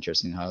 It's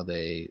interesting how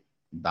they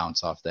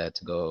bounce off that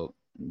to go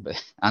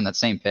on that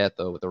same path,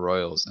 though, with the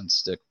Royals and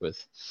stick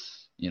with,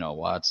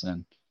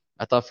 Watson.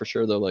 I thought for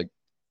sure, though, I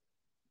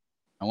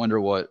wonder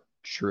what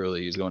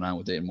truly is going on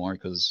with Dayton Moore,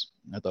 because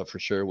I thought for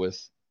sure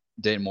with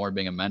Dayton Moore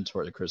being a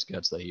mentor to Chris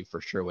Getz that he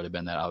for sure would have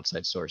been that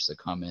outside source to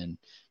come in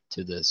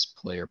to this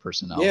player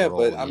personnel role. Yeah,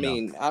 but I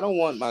mean, I don't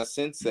want my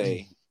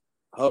sensei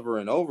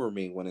hovering over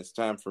me when it's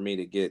time for me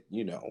to get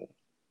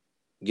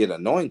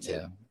anointed.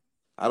 Yeah.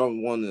 I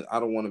don't want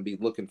to be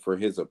looking for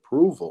his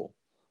approval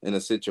in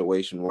a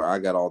situation where I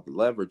got all the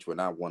leverage when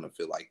I want to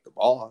feel like the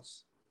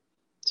boss.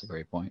 That's a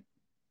great point.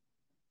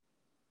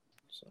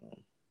 So,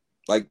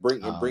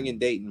 bringing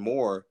Dayton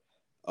Moore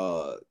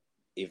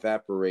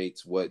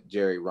evaporates what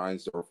Jerry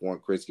Reinsdorf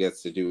wants Chris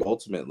Getz to do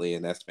ultimately,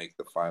 and that's make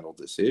the final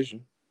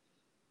decision.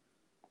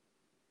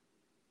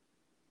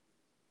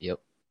 Yep.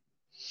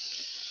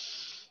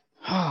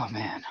 Oh,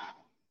 man.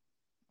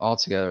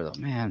 Altogether, though,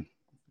 man,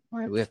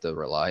 why do we have to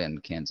rely on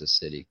Kansas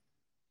City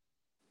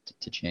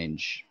to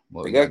change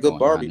what we got good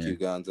barbecue,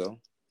 Gonzo.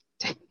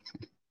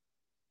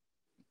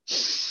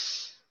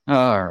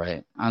 All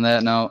right. On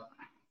that note,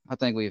 I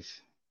think we've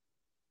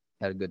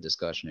had a good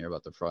discussion here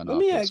about the front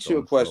office. Let me ask you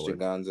a question,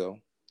 forward.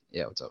 Gonzo.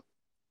 Yeah, what's up?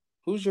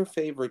 Who's your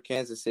favorite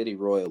Kansas City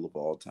Royal of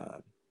all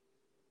time?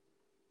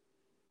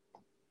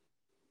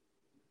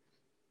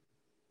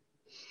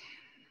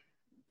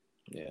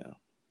 Yeah.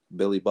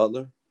 Billy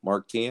Butler,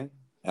 Mark Tien,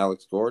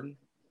 Alex Gordon,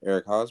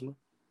 Eric Hosmer,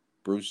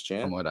 Bruce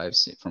Chan. From what I've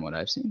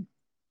seen.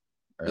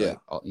 Or yeah.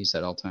 You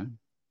said all time?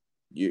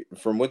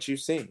 From what you've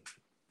seen.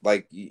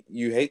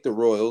 You hate the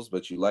Royals,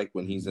 but you like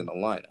when he's in the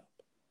lineup.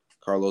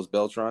 Carlos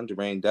Beltran,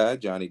 Dwayne Dye,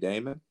 Johnny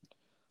Damon,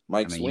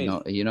 Mike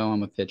Sweeney. You know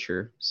I'm a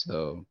pitcher,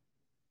 so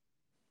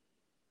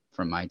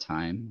from my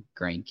time,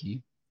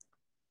 Greinke.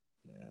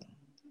 Yeah.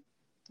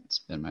 It's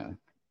been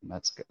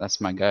that's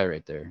my guy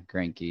right there,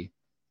 Greinke.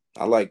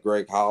 I like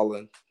Greg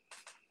Holland,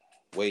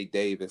 Wade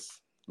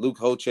Davis. Luke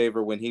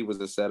Hochevar, when he was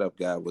a setup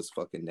guy, was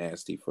fucking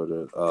nasty for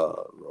the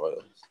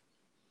Royals.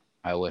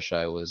 I wish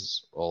I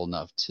was old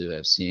enough to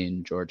have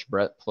seen George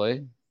Brett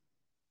play.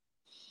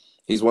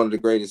 He's one of the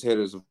greatest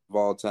hitters of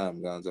all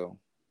time, Gonzo.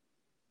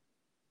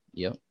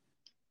 Yep.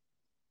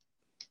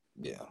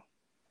 Yeah.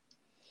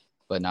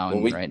 But now,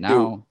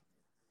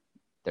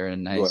 they're a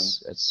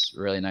nice. It's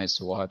really nice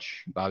to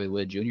watch Bobby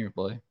Witt Jr.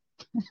 play.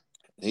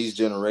 He's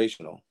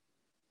generational.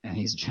 And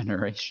he's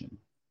generation.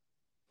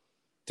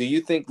 Do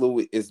you think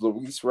is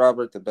Luis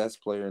Robert the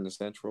best player in the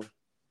Central?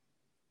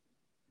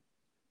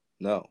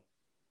 No.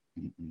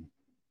 Mm-mm.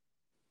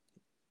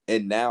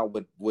 And now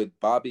what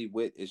Bobby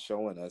Witt is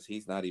showing us,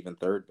 he's not even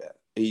third best.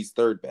 He's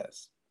third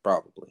best,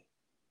 probably.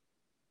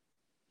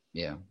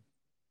 Yeah.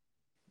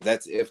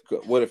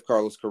 What if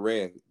Carlos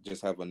Correa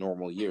just have a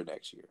normal year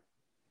next year?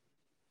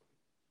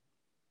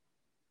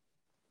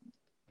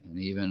 And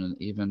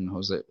even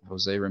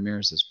Jose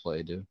Ramirez has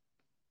played, dude.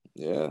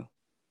 Yeah.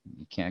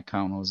 You can't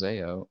count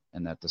Jose out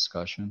in that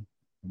discussion,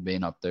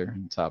 being up there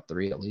in top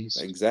 3 at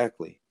least.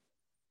 Exactly.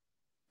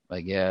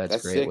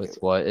 It's great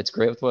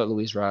with what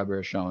Luis Robert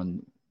has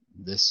shown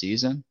this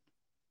season,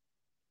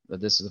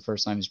 but this is the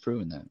first time he's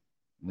proven that.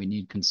 We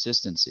need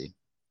consistency.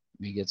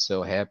 We get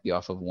so happy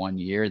off of 1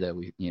 year that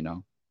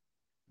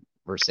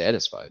we're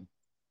satisfied.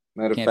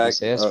 Matter of fact, can't be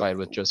satisfied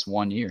with just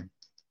 1 year.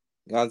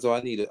 Gonzo,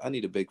 I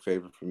need a big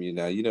favor from you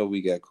now.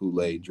 We got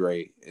Kool-Aid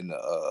Dre in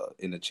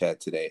the chat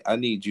today. I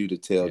need you to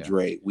tell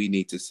Dre we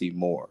need to see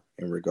more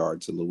in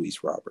regard to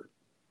Luis Robert.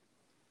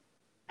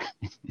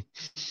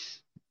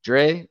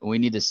 Dre, we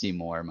need to see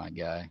more, my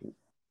guy.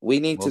 We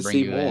need to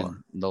see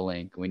more. The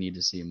link. We need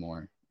to see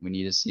more. We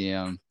need to see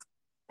him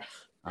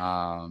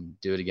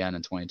do it again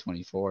in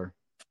 2024.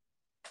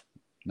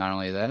 Not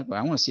only that, but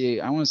I want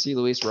to see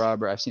Luis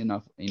Robert. I've seen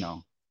enough. We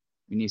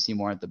need to see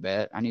more at the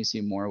bat. I need to see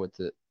more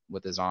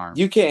with his arm.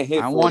 You can't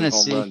hit 40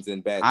 home runs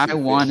in bat. I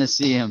want to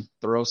see him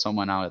throw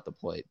someone out at the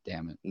plate.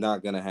 Damn it.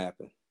 Not gonna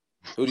happen.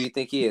 Who do you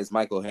think he is?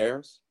 Michael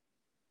Harris?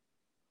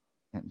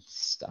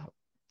 Stop.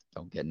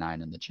 Don't get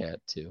 9 in the chat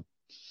too.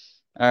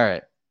 All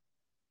right.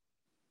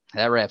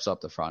 That wraps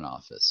up the front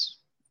office.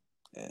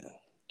 Yeah.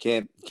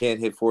 Can't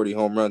hit 40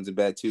 home runs and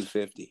bat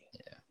 250.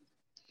 Yeah.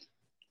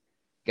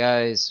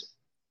 Guys,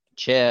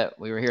 chat,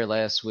 we were here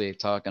last week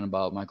talking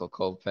about Michael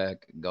Kopech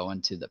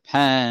going to the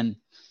pen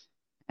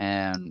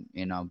and,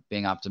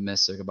 being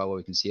optimistic about what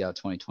we can see out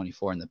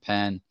 2024 in the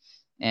pen.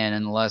 And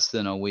in less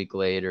than a week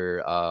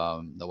later,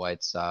 the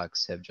White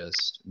Sox have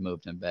just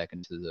moved him back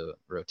into the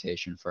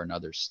rotation for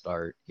another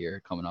start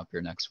here coming up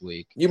here next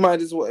week. You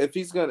might as well, if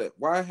he's gonna,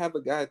 why have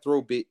a guy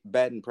throw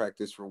batting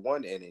practice for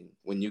 1 inning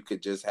when you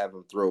could just have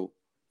him throw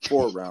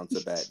 4 rounds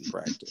of batting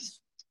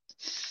practice?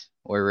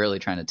 We're really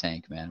trying to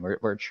tank, man.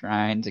 We're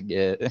trying to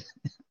get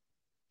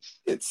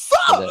it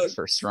sucks. that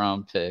first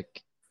round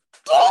pick.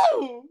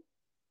 Oh!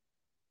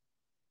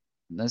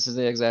 This is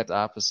the exact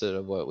opposite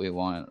of what we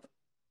want.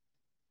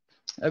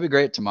 That'd be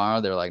great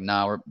tomorrow. They're like,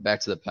 nah, we're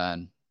back to the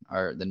pen.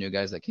 The new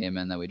guys that came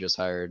in that we just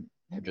hired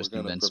have just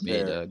convinced me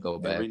to go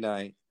back. Every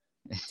night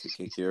to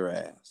kick your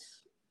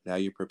ass. Now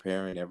you're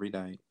preparing every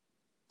night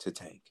to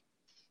tank.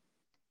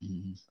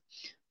 Mm-hmm.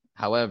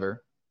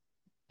 However,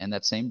 in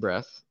that same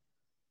breath,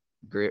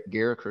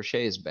 Garrett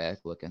Crotchet is back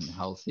looking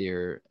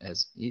healthier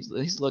as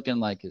he's looking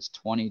like his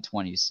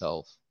 2020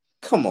 self.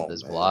 Come on,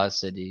 his man.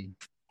 velocity.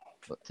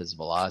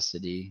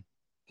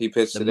 He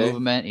pitched today. The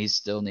movement, he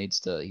still needs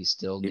to. He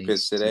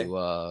pitched today.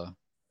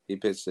 He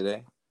pitched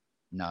today.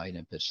 No, he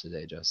didn't pitch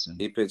today, Justin.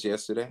 He pitched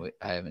yesterday. Wait,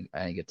 I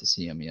didn't get to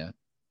see him yet.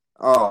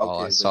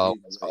 Oh, okay.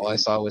 All I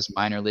saw was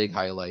minor league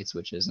highlights,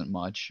 which isn't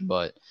much,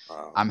 but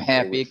I'm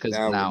happy because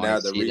now I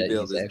the see that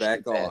rebuild he's is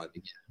back on.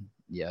 Again.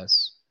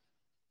 Yes,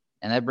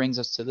 and that brings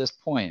us to this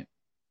point.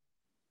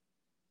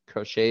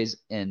 Crochet's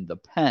in the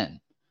pen,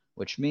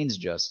 which means,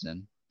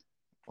 Justin,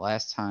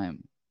 last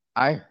time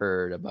I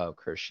heard about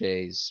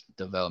Crochet's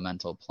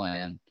developmental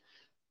plan,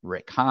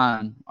 Rick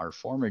Hahn, our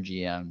former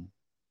GM,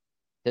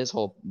 his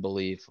whole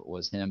belief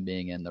was him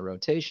being in the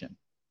rotation.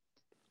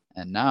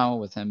 And now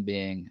with him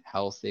being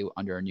healthy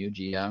under a new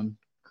GM,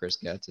 Chris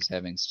Getz is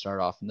having start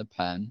off in the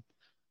pen.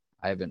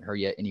 I haven't heard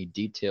yet any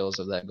details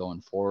of that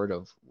going forward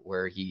of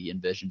where he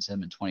envisions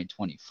him in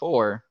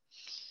 2024.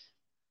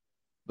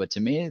 But to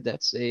me,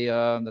 that's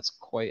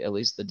quite at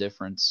least the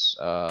difference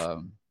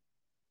from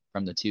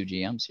the two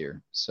GMs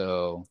here.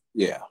 So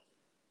yeah,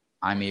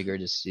 I'm eager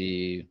to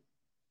see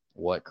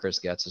what Chris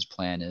Getz's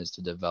plan is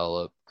to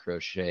develop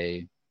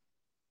Crochet,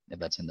 if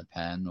that's in the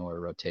pen or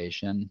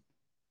rotation.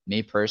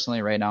 Me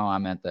personally, right now,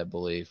 I'm at that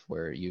belief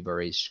where you've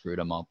already screwed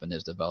him up in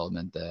his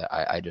development that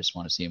I just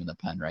want to see him in the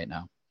pen right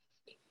now.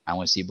 I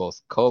want to see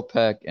both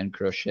Kopech and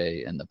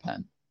Crochet in the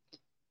pen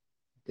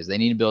because they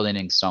need to build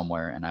innings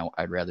somewhere, and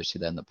I'd rather see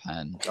that in the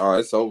pen. Oh,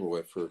 it's over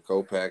with for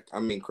Kopech. I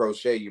mean,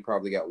 Crochet, you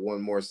probably got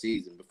one more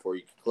season before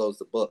you can close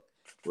the book.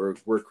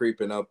 We're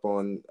creeping up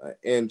on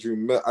Andrew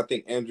Miller. I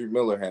think Andrew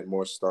Miller had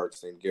more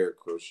starts than Garrett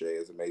Crochet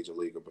as a major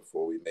leaguer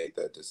before we made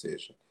that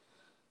decision.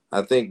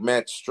 I think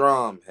Matt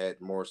Strom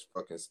had more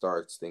fucking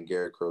starts than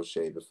Garrett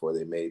Crochet before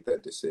they made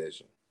that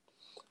decision.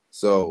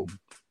 So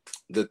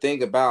the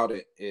thing about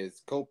it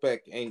is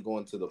Kopech ain't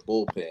going to the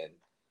bullpen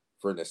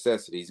for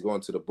necessity. He's going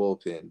to the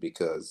bullpen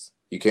because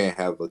you can't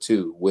have a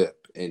 2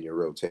 whip in your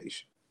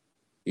rotation.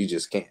 You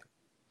just can't.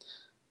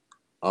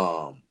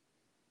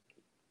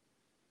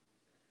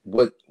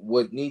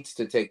 What needs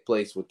to take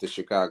place with the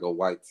Chicago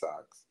White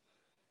Sox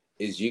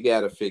is you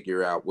got to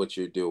figure out what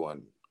you're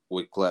doing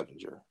with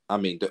Clevinger. I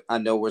mean, I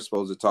know we're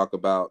supposed to talk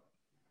about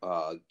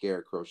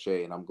Garrett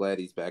Crochet, and I'm glad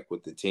he's back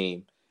with the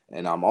team.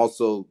 And I'm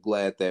also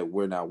glad that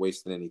we're not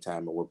wasting any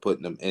time and we're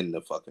putting him in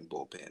the fucking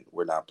bullpen.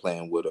 We're not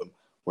playing with him.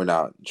 We're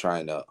not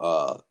trying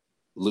to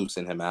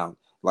loosen him out.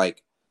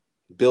 Like,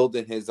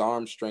 building his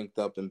arm strength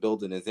up and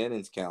building his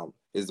innings count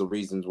is the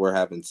reasons we're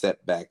having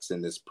setbacks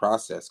in this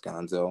process,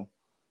 Gonzo.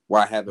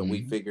 Why haven't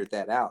we figured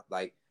that out?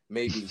 Like,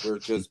 maybe we're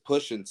just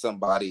pushing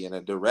somebody in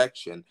a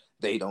direction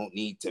they don't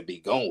need to be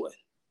going.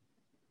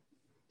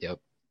 Yep.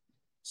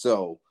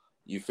 So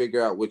you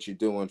figure out what you're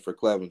doing for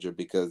Clevinger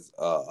because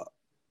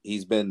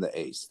he's been the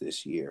ace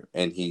this year.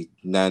 And he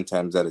 9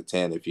 times out of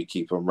 10, if you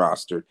keep him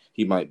rostered,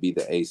 he might be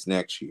the ace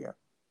next year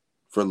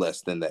for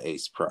less than the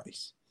ace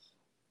price.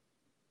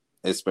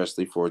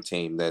 Especially for a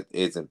team that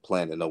isn't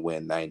planning to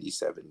win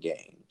 97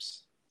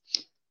 games.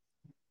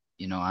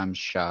 You know, I'm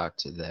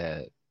shocked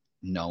that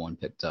no one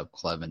picked up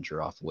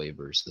Clevinger off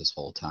waivers this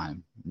whole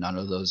time. None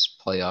of those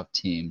playoff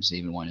teams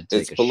even wanted to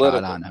take a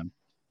shot on him.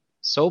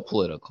 So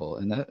political.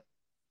 And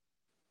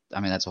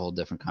that's a whole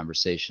different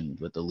conversation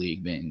with the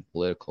league being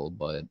political,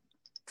 but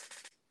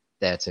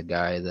that's a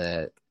guy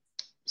that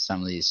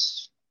some of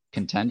these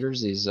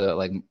contenders, these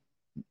like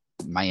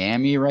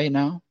Miami right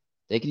now,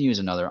 they can use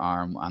another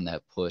arm on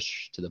that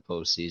push to the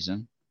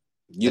postseason.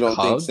 You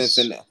don't think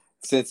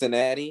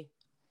Cincinnati,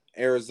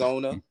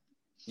 Arizona,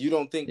 you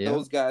don't think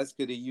those guys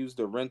could have used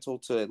a rental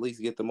to at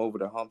least get them over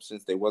the hump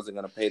since they wasn't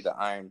going to pay the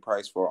iron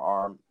price for an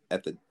arm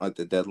at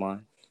the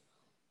deadline?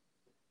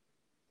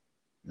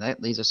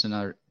 That leads us to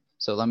another.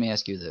 So let me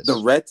ask you this: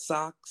 the Red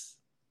Sox.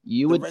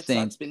 The Red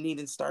Sox been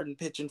needing starting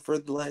pitching for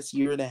the last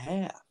year and a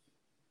half.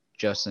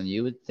 Justin,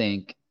 you would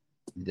think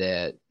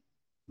that,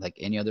 like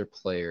any other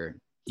player,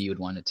 he would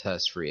want to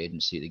test free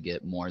agency to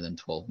get more than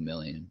 $12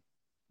 million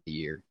a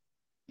year,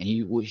 and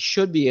he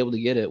should be able to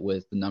get it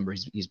with the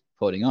numbers he's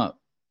putting up.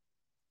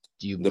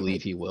 Do you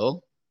believe he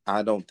will?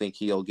 I don't think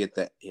he'll get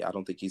that. I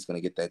don't think he's going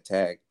to get that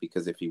tag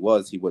because if he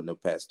was, he wouldn't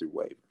have passed through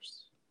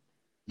waivers.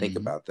 Think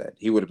about that.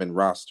 He would have been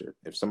rostered.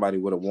 If somebody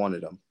would have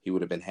wanted him, he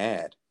would have been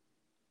had.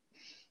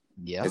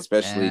 Yeah.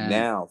 Especially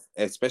now,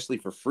 especially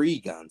for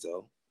free,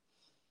 Gonzo.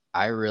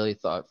 I really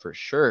thought for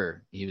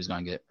sure he was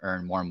going to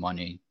earn more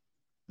money.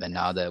 But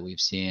now that we've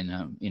seen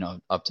him,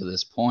 up to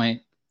this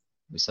point,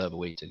 we still have a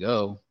week to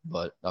go,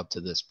 but up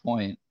to this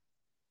point,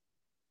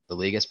 the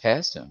league has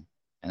passed him.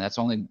 And that's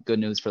only good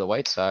news for the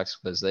White Sox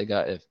because they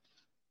got, if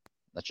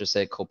let's just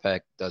say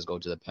Kopech does go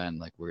to the pen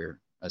like we're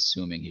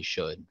assuming he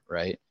should,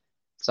 right?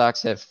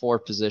 Sox have 4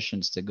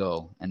 positions to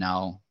go, and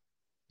now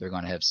they're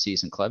going to have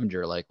Cease and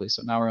Clevinger likely.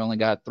 So now we only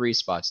got 3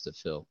 spots to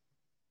fill.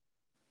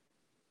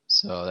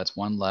 So that's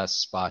one less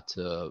spot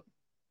to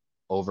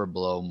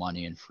overblow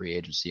money in free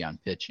agency on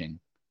pitching.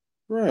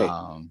 Right.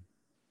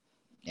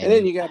 And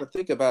then you got to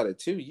think about it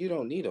too. You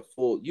don't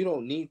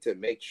need to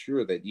make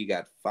sure that you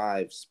got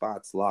 5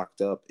 spots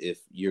locked up if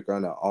you're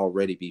going to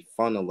already be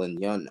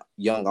funneling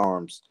young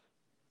arms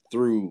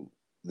through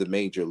the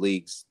major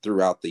leagues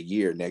throughout the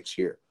year next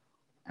year.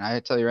 And I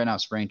tell you right now,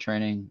 spring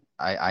training,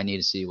 I need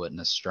to see what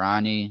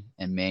Nostrani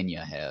and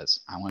Mania has.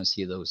 I want to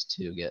see those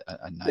two get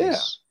a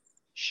nice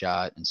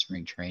shot in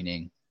spring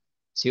training.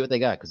 See what they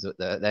got, because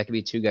that could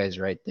be 2 guys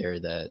right there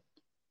that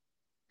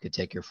could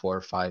take your 4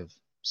 or 5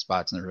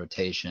 spots in the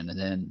rotation, and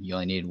then you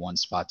only need 1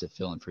 spot to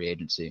fill in free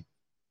agency.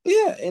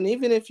 Yeah, and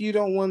even if you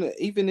don't want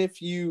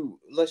to,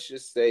 let's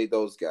just say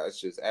those guys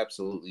just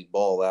absolutely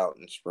ball out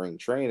in spring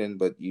training,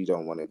 but you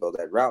don't want to go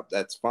that route,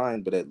 that's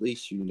fine, but at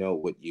least you know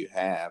what you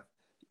have,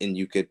 and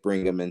you could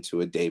bring them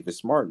into a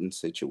Davis Martin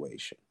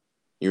situation.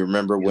 You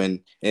remember when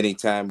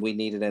anytime we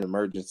needed an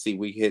emergency,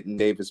 we hit in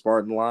Davis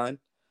Martin line?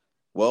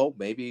 Well,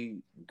 maybe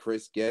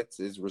Chris Getz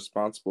is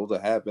responsible to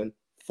having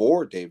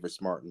 4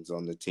 Davis Martins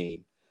on the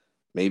team.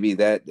 Maybe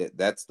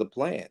that's the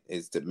plan,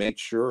 is to make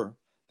sure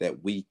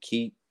that we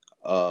keep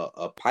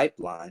a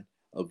pipeline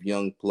of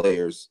young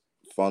players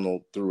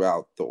funneled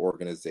throughout the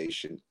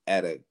organization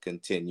at a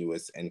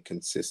continuous and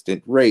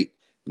consistent rate.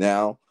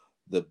 Now,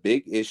 the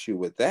big issue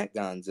with that,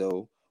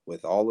 Gonzo,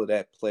 with all of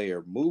that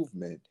player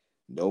movement,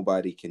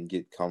 nobody can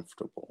get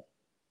comfortable.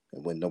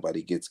 And when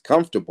nobody gets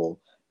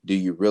comfortable, do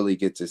you really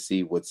get to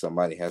see what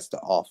somebody has to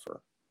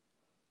offer?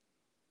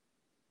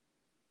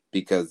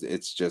 Because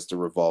it's just a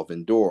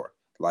revolving door.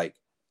 Like,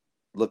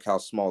 look how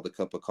small the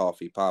cup of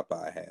coffee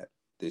Popeye had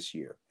this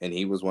year. And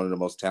he was one of the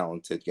most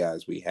talented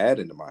guys we had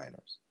in the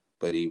minors.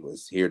 But he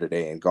was here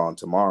today and gone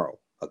tomorrow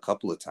a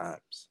couple of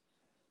times.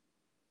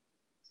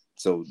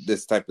 So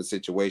this type of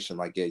situation,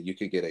 you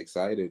could get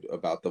excited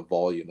about the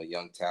volume of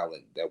young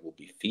talent that will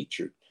be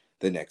featured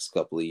the next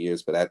couple of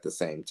years. But at the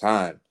same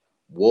time,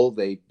 will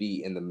they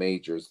be in the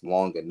majors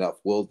long enough?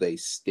 Will they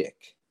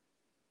stick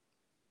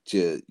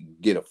to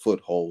get a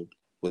foothold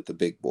with the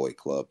big boy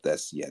club?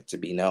 That's yet to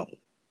be known.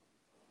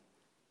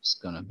 It's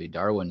going to be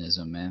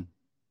Darwinism, man.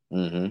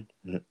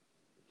 Mm-hmm.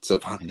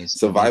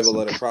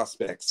 Survival of the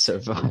prospects.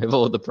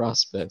 Survival of the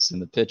prospects in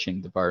the pitching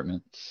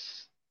department.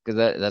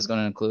 Because that's going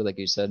to include, like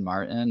you said,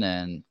 Martin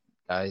and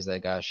guys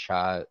that got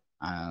shot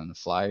on the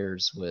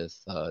Flyers with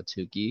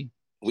Tukey.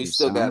 We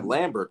still got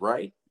Lambert,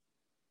 right?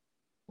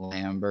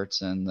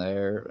 Lambert's in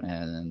there,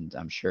 and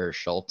I'm sure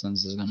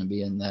Schultens is going to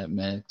be in that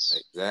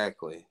mix.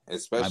 Exactly.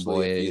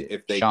 Especially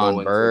if they Sean go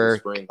into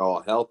Burke, the spring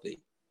all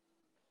healthy.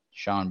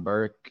 Sean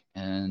Burke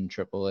in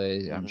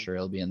AAA, I'm sure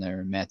he'll be in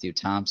there. Matthew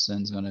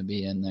Thompson's going to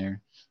be in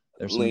there.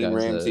 There's Lane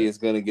Ramsey is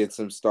going to get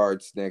some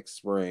starts next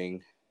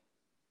spring.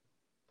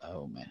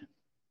 Oh, man.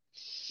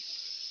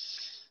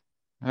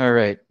 All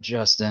right,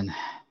 Justin.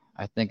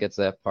 I think it's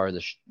that part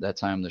of that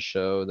time of the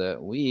show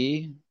that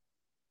we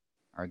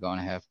are going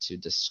to have to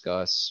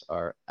discuss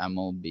our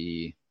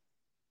MLB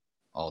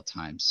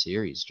all-time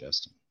series,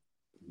 Justin.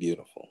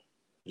 Beautiful.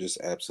 Just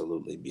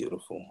absolutely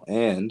beautiful.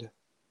 And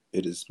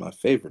it is my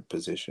favorite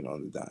position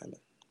on the diamond.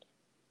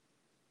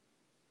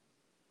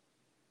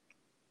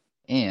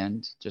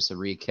 And just a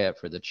recap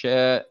for the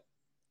chat.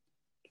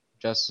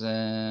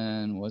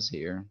 Justin was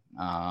here.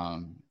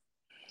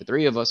 The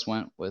 3 of us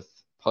went with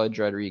Pudge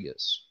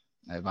Rodriguez.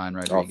 Ivan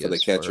Rodriguez. For the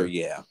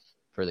catcher,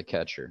 For the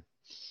catcher.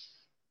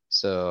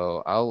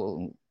 So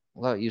I'll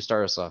let you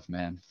start us off,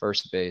 man.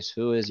 First base.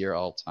 Who is your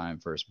all-time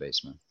first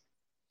baseman?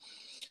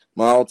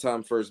 My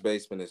all-time first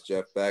baseman is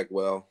Jeff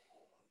Bagwell,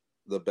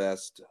 the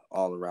best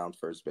all-around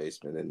first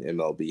baseman in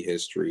MLB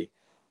history.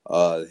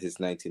 His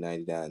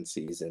 1999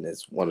 season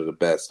is one of the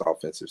best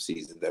offensive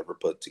seasons ever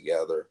put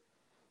together.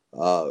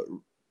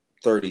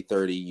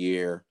 30-30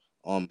 year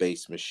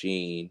on-base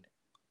machine,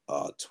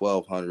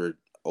 1,200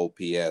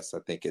 OPS, I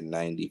think, in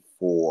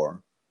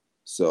 94.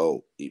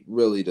 So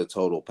really the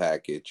total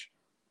package,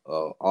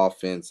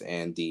 offense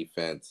and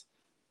defense,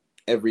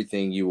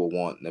 everything you would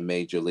want in a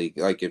major league.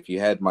 Like if you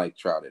had Mike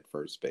Trout at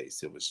first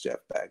base, it was Jeff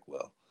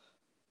Bagwell.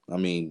 I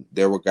mean,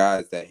 there were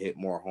guys that hit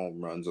more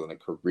home runs on a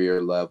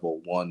career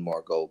level, won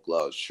more Gold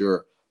Gloves,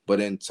 sure. But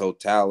in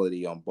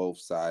totality on both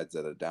sides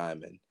of the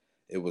diamond,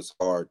 it was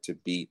hard to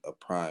beat a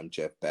prime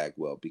Jeff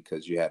Bagwell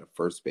because you had a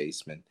first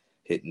baseman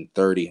hitting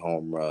 30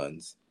 home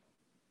runs,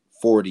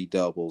 40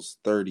 doubles,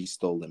 30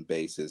 stolen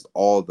bases,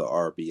 all the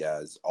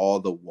RBIs, all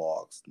the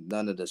walks,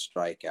 none of the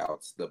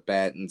strikeouts, the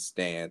batting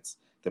stance,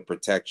 the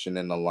protection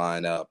in the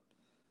lineup.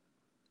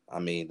 I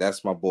mean,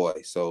 that's my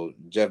boy. So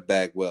Jeff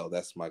Bagwell,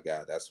 that's my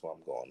guy. That's what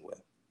I'm going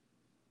with.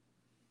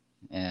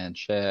 And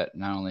chat,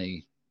 not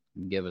only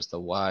give us the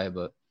why,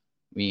 but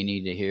we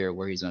need to hear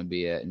where he's going to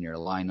be at in your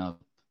lineup.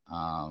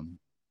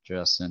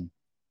 Justin,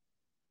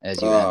 as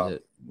you end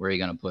it, where are you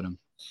going to put him?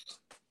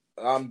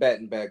 I'm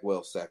batting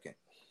Bagwell second.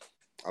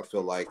 I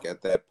feel like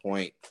at that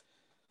point,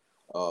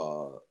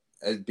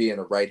 as being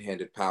a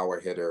right-handed power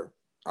hitter,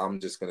 I'm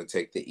just going to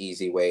take the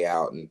easy way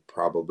out and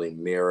probably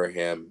mirror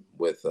him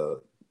with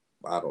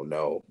I don't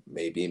know,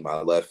 maybe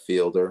my left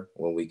fielder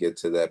when we get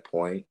to that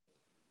point.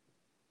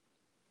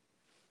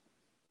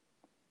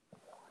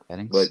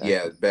 But second.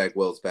 Yeah,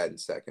 Bagwell's batting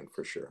second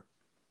for sure.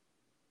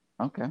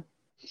 Okay.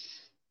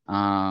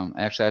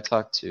 Actually, I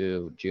talked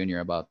to Junior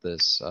about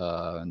this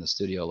in the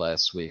studio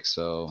last week,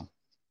 so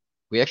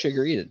we actually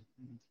agreed,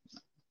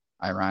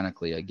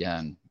 ironically,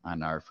 again,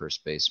 on our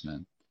first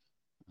baseman.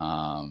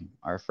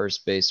 Our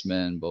first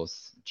baseman, both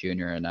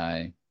Junior and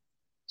I,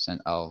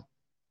 I'll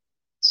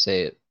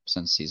say it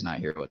since he's not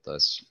here with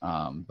us,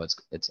 but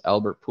it's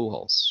Albert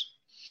Pujols.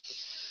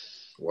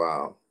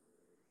 Wow.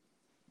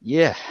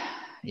 Yeah,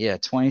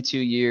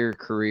 22-year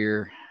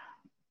career.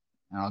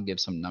 And I'll give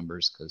some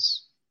numbers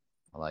because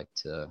I like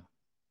to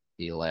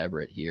be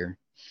elaborate here.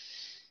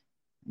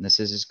 And this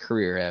is his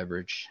career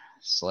average.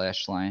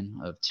 Slash line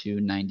of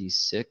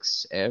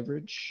 296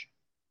 average,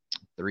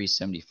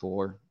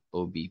 374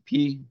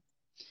 OBP,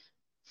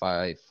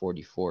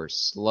 544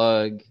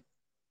 slug,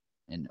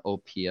 an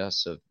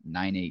OPS of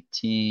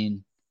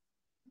 918,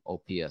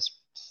 OPS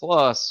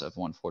plus of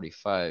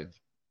 145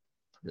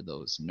 for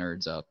those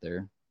nerds out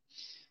there.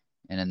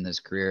 And in this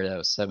career, that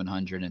was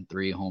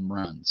 703 home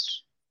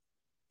runs.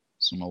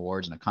 Some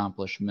awards and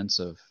accomplishments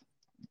of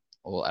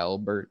old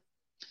Albert: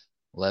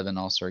 11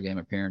 All-Star Game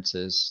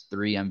appearances,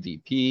 3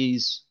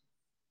 MVPs,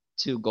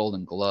 2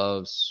 Golden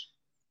Gloves,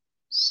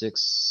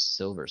 6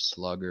 Silver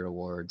Slugger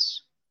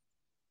awards.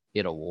 He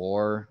had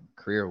a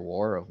career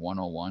WAR of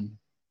 101,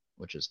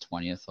 which is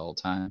 20th all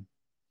time.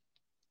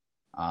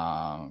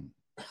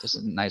 Just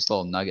a nice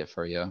little nugget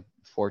for you.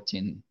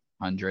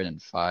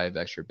 1,405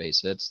 extra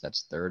base hits.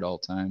 That's 3rd all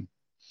time.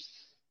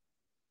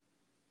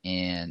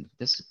 And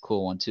this is a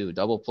cool one too.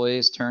 Double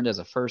plays turned as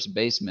a first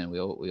baseman. We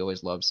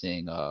always love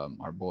seeing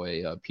our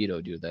boy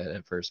Pito do that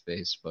at first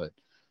base, but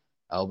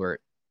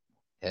Albert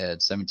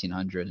had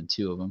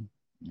 1,702 of them.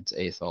 It's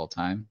 8th all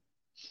time.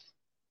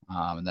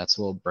 And that's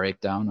a little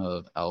breakdown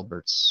of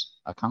Albert's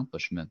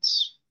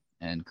accomplishments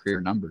and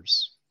career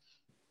numbers.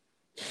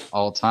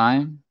 All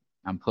time,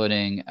 I'm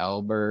putting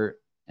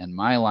Albert in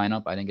my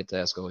lineup. I didn't get to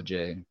ask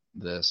OJ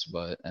this,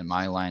 but in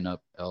my lineup,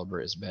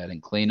 Albert is batting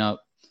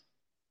cleanup.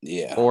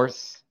 Yeah.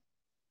 4th.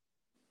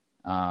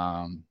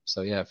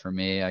 So yeah, for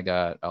me, I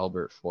got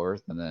Albert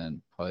 4th and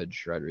then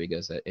Pudge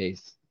Rodriguez at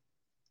 8th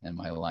in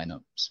my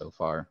lineup so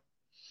far.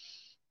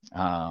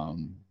 I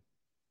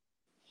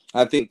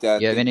think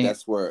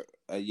that's where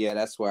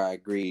I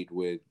agreed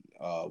with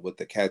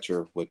the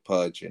catcher with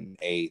Pudge in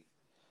 8th.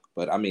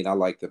 But I mean, I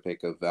like the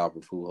pick of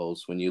Albert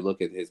Pujols when you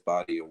look at his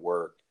body of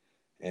work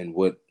and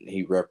what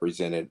he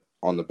represented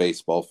on the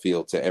baseball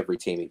field to every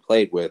team he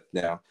played with.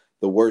 Now,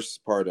 the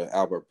worst part of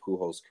Albert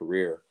Pujols'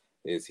 career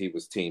is he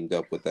was teamed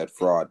up with that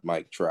fraud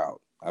Mike Trout.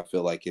 I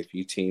feel like if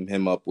you team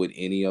him up with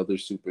any other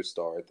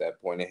superstar at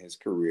that point in his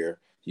career,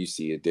 you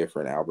see a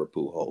different Albert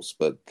Pujols.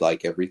 But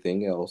like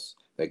everything else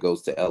that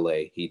goes to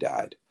LA, he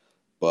died.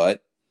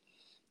 But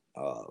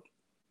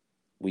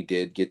we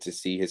did get to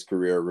see his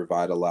career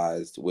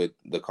revitalized with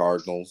the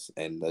Cardinals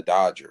and the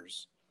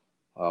Dodgers.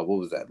 What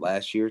was that,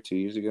 last year, 2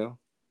 years ago,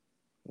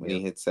 when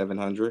he hit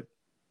 700?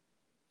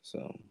 So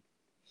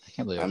I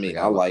can't believe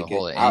I like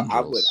it.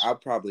 I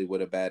probably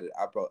would have batted.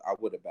 I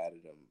would have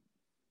batted him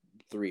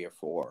 3 or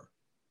 4.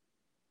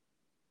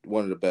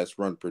 One of the best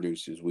run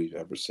producers we've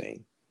ever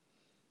seen.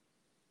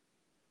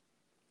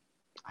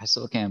 I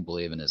still can't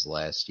believe in his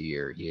last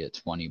year he hit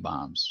 20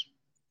 bombs.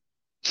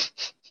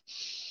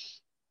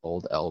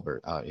 Old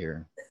Albert out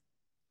here.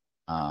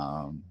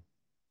 Yeah,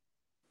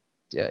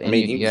 I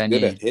mean, he was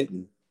good at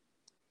hitting.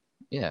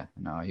 Yeah,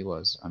 no, he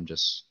was. I'm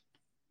just,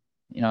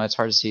 it's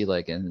hard to see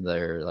like in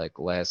their like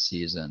last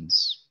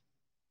seasons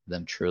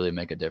them truly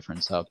make a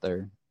difference out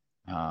there.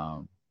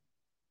 But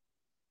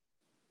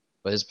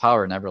his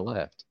power never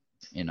left.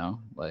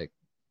 Like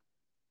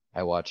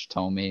I watched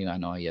Tommy. I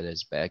know he had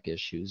his back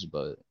issues,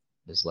 but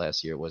this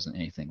last year wasn't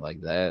anything like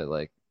that.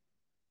 Like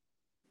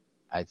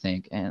I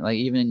think, and like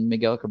even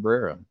Miguel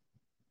Cabrera,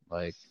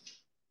 like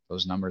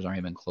those numbers aren't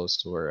even close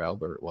to where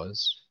Albert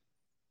was.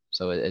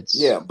 So it's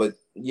but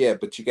you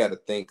got to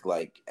think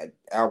like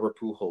Albert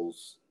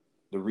Pujols.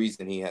 The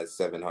reason he has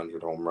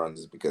 700 home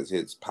runs is because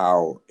his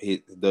power,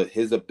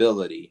 his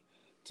ability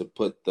to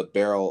put the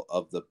barrel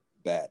of the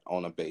bat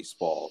on a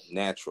baseball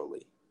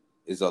naturally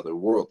is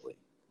otherworldly.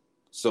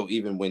 So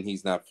even when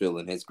he's not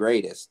feeling his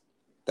greatest,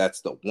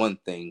 that's the one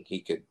thing he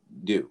could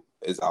do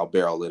is I'll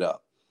barrel it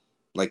up.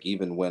 Like,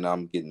 even when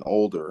I'm getting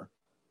older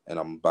and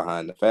I'm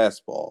behind the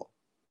fastball,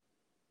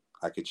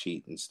 I could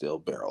cheat and still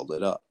barrel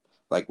it up.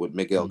 Like with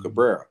Miguel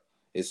Cabrera,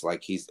 it's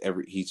like he's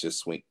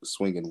just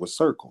swinging with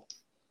circle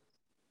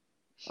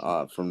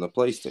from the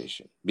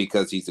PlayStation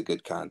because he's a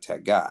good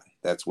contact guy.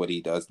 That's what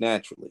he does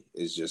naturally,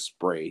 is just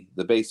spray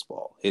the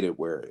baseball, hit it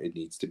where it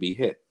needs to be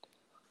hit.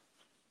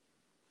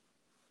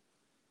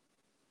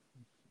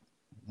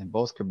 And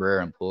both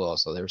Cabrera and Poole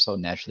also, they were so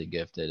naturally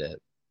gifted at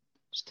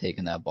just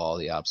taking that ball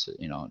the opposite,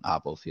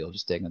 oppo field,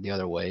 just taking it the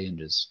other way and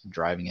just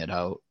driving it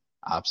out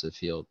opposite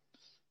field.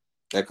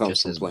 That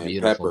comes just from playing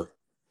beautiful. Pepper.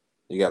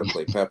 You got to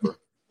play Pepper.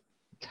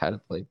 Gotta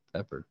play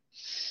Pepper.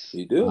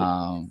 You do.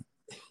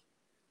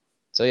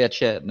 So yeah,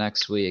 Chet,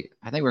 next week,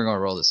 I think we're going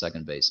to roll the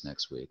second base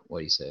next week. What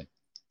do you say?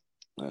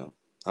 Well,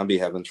 I'll be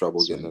having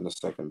trouble getting in the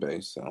second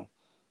base, so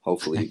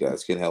hopefully you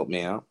guys can help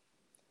me out.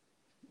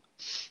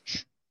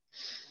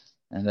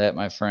 And that,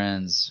 my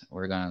friends,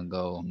 we're going to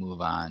go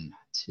move on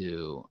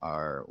to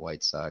our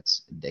White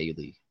Sox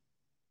daily.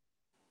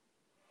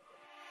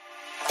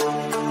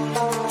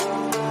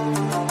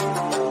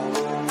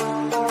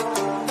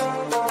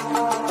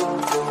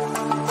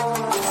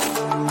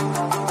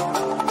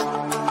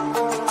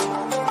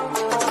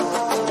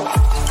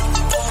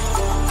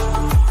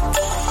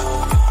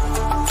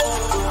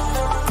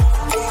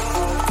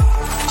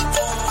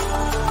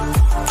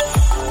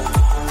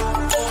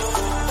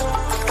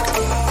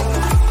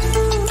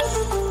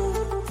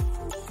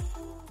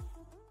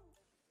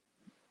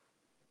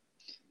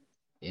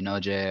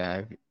 Jay,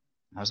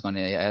 I was going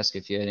to ask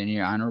if you had any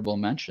honorable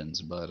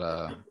mentions, but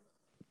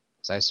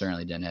I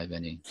certainly didn't have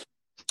any.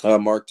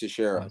 Mark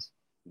Teixeira,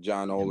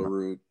 John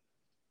Olerud,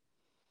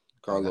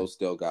 Carlos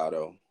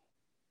Delgado.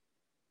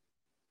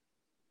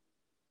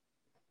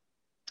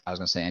 I was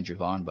going to say Andrew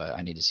Vaughn, but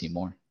I need to see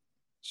more.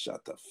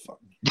 Shut the fuck.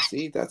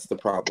 See, that's the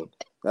problem.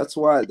 That's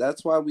why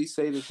we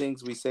say the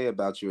things we say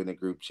about you in the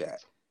group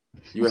chat.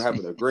 You were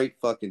having a great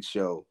fucking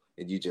show,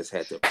 and you just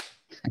had to.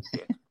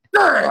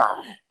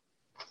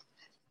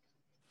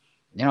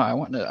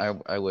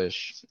 I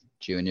wish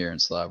Junior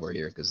and Slav were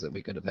here because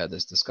we could have had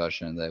this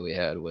discussion that we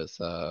had with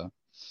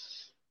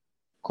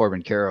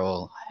Corbin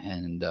Carroll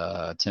and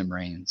Tim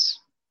Raines.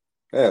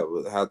 Yeah,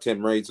 how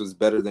Tim Raines was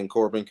better than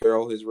Corbin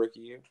Carroll his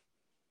rookie year.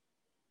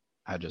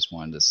 I just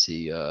wanted to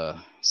see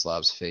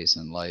Slav's face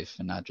in life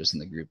and not just in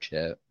the group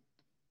chat.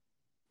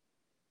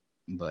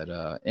 But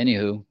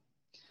anywho,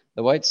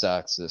 the White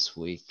Sox this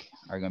week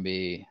are going to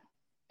be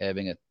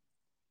having a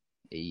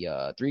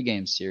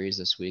 3-game series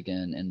this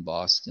weekend in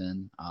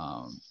Boston.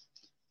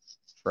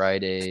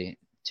 Friday,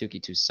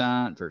 Tuki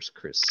Toussaint versus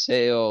Chris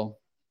Sale.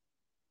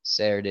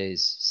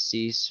 Saturday's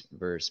Cease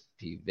versus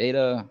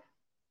Pivetta.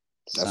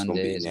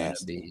 Sunday is going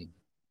to be,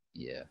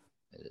 it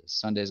is.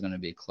 Sunday is going to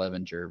be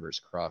Clevinger versus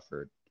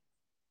Crawford.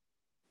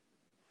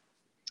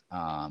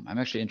 I'm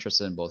actually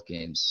interested in both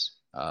games,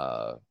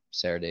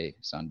 Saturday,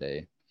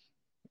 Sunday.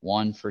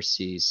 One for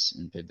Cease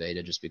and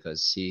Pivetta, just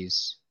because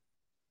Cease,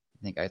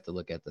 I think I have to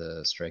look at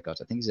the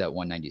strikeouts. I think he's at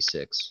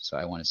 196, so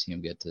I want to see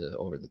him get to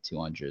over the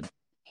 200.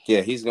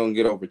 Yeah, he's going to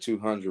get over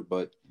 200,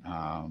 but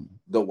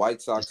the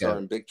White Sox are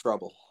in big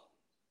trouble.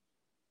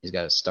 He's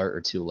got a start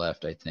or two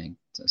left, I think.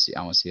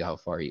 I want to see how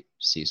far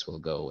Cease will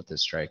go with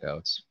his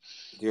strikeouts.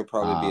 He'll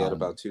probably be at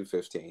about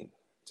 215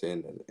 to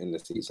end the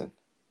season.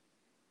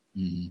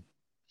 Mm-hmm.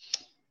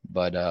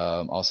 But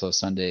also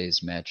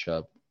Sunday's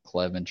matchup,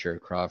 Clevinger,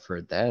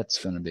 Crawford,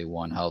 that's going to be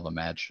one hell of a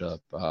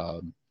matchup.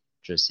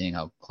 Just seeing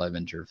how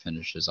Clevinger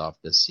finishes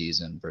off this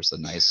season versus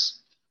a nice.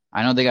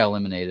 I know they got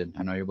eliminated.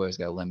 I know your boys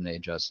got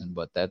eliminated, Justin,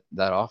 but that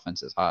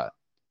offense is hot.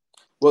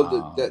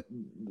 Well,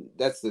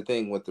 that's the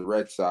thing with the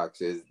Red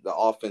Sox is the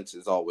offense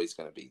is always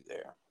going to be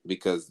there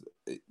because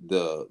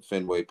the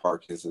Fenway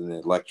Park is an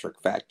electric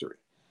factory.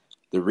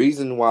 The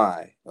reason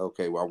why, I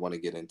want to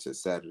get into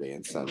Saturday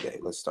and Sunday.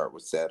 Let's start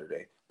with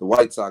Saturday. The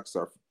White Sox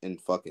are in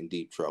fucking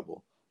deep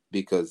trouble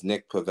because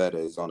Nick Pivetta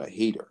is on a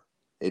heater.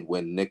 And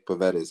when Nick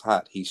Pivetta is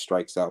hot, he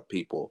strikes out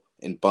people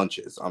in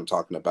bunches. I'm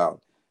talking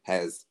about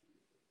has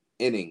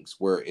innings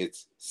where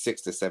it's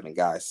 6 to 7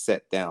 guys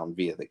set down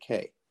via the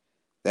K.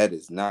 That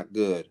is not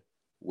good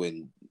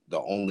when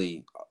the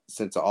only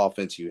sense of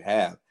offense you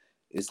have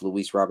is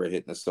Luis Robert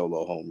hitting a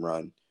solo home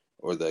run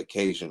or the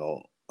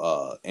occasional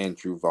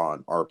Andrew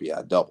Vaughn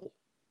RBI double.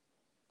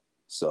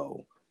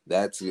 So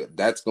that's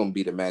going to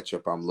be the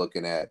matchup I'm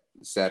looking at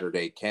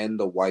Saturday. Can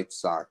the White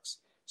Sox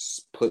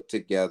put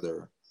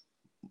together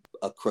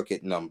a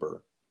crooked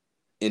number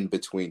in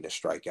between the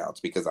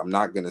strikeouts? Because I'm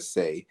not going to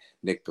say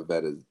Nick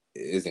Pivetta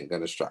isn't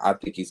going to strike. I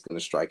think he's going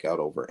to strike out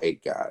over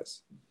 8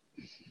 guys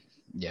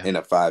in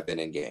a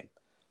 5-inning game.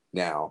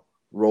 Now,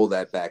 roll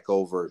that back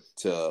over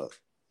to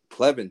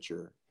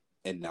Clevinger,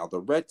 and now the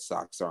Red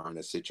Sox are in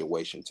a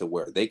situation to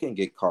where they can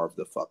get carved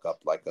the fuck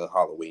up like a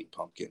Halloween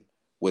pumpkin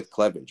with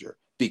Clevinger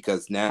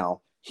because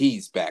now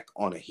he's back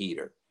on a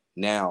heater.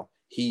 Now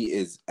he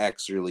is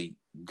actually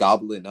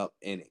gobbling up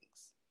innings.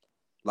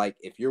 Like,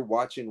 if you're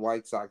watching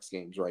White Sox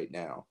games right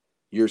now,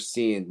 you're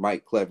seeing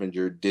Mike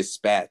Clevinger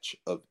dispatch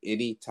of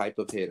any type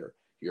of hitter.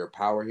 You're a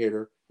power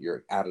hitter,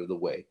 you're out of the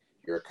way.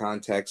 You're a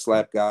contact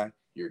slap guy.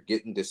 You're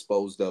getting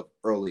disposed of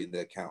early in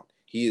the account.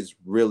 He is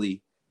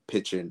really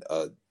pitching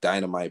a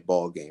dynamite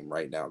ball game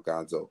right now,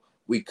 Gonzo.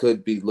 We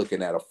could be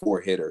looking at a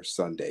 4-hitter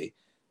Sunday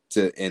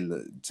to end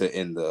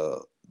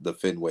the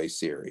Fenway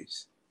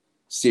series.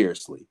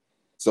 Seriously.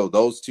 So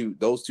those two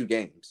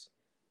games,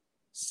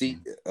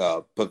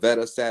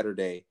 Pavetta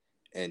Saturday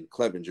and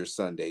Clevinger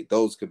Sunday,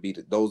 those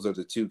are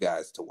the two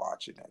guys to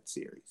watch in that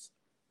series.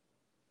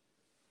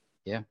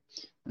 Yeah,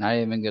 and I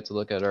didn't even get to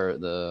look at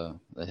the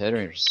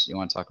hitters. You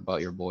want to talk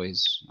about your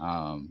boys,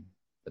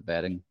 the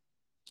batting?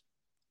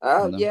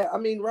 Yeah, I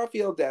mean,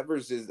 Rafael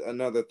Devers is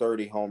another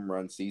 30 home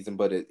run season,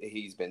 but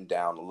he's been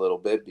down a little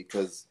bit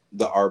because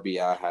the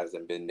RBI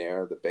hasn't been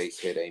there. The base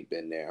hit ain't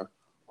been there.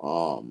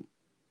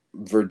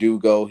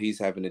 Verdugo, he's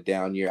having a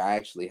down year. I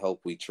actually hope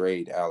we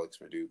trade Alex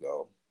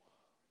Verdugo.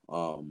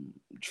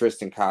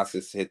 Tristan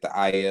Casas hit the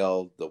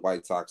IL. The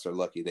White Sox are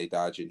lucky they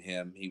dodging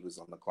him. He was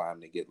on the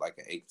climb to get like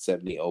an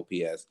 870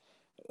 OPS.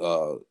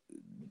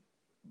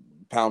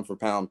 Pound for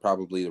pound,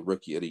 probably the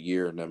rookie of the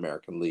year in the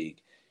American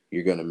League.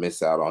 You're going to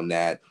miss out on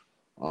that.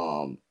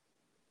 The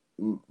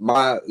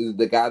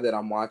guy that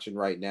I'm watching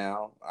right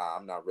now,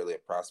 I'm not really a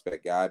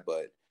prospect guy,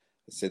 but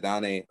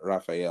Ceddanne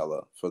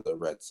Rafaela for the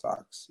Red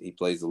Sox. He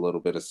plays a little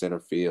bit of center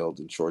field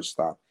and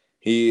shortstop.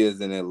 He is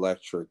an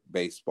electric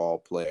baseball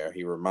player.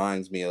 He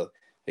reminds me of,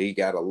 he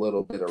got a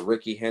little bit of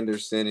Ricky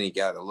Henderson and he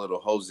got a little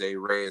Jose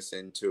Reyes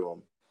into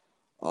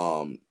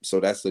him. So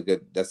that's a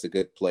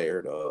good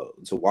player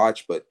to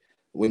watch. But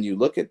when you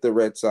look at the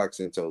Red Sox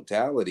in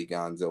totality,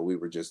 Gonzo, we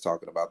were just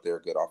talking about their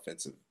good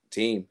offensive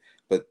team,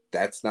 but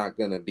that's not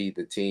going to be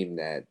the team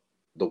that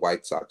the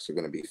White Sox are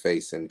going to be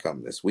facing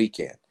come this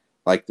weekend.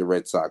 Like the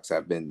Red Sox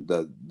have been,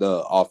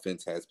 the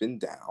offense has been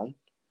down.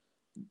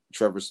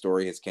 Trevor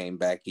Story has came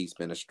back. He's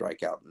been a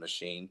strikeout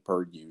machine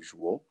per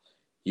usual.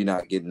 You're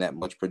not getting that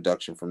much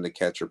production from the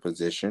catcher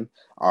position.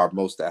 Our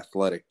most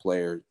athletic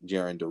player,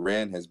 Jarren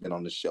Duran, has been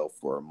on the shelf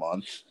for a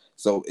month.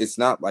 So it's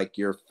not like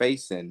you're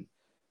facing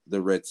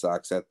the Red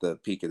Sox at the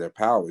peak of their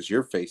powers.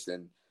 You're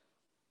facing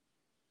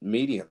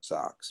medium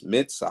Sox,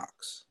 mid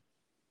Sox.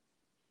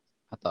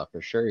 I thought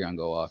for sure you're gonna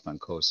go off on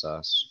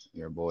Kosas,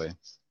 your boy.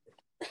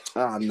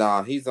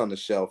 Nah, he's on the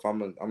shelf.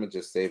 I'm gonna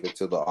just save it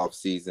till the off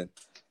season.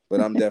 But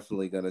I'm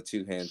definitely gonna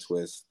 2-hand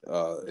twist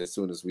as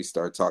soon as we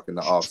start talking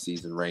the off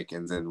season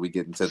rankings and we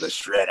get into the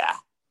shredder.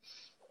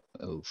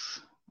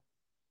 Oof.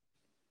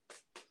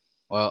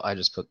 Well, I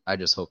just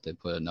hope they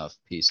put enough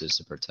pieces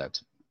to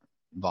protect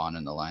Vaughn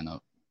in the lineup.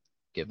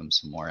 Give him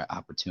some more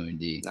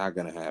opportunity. Not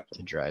gonna happen.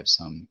 To drive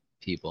some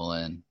people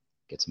in,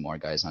 get some more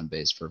guys on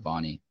base for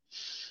Vaughn.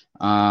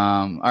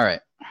 All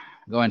right.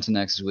 Going to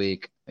next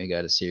week, we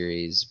got a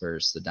series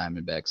versus the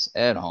Diamondbacks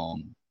at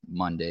home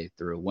Monday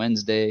through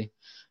Wednesday.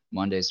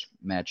 Monday's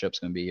matchup's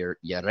going to be your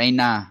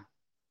Yarena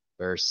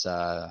versus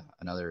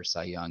another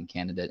Cy Young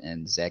candidate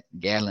and Zach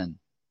Gallen.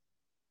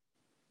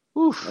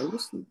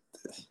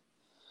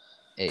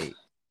 Hey,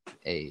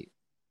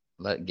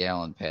 let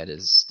Gallen pad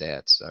his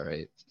stats, all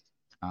right?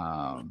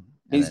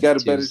 He's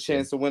got a better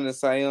chance of winning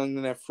Cy Young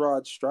than that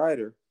fraud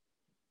Strider.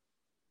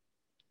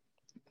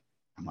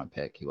 I'm going to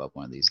pick you up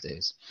one of these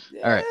days.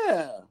 Yeah, all right.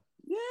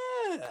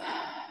 Yeah,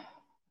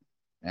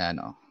 I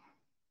know.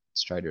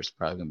 Strider's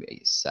probably going to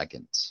be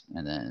second.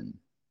 And then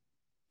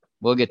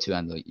we'll get to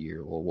end the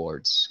year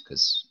awards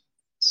because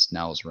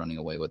Snell's running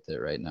away with it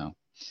right now.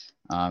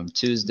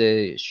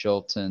 Tuesday,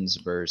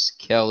 Schultens versus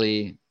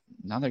Kelly.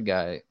 Another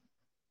guy,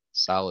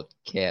 solid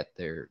cat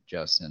there,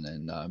 Justin,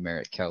 and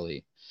Merritt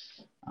Kelly.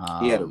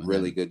 He had a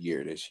really good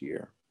year this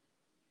year.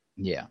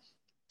 Yeah.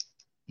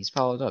 He's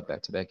followed up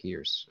back-to-back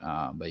years.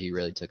 But he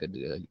really took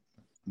an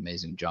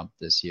amazing jump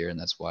this year, and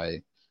that's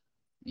why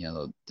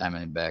the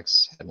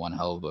Diamondbacks had one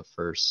hell of a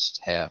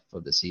first half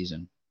of the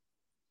season.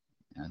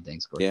 And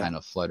things were kind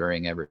of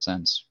fluttering ever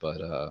since.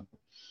 But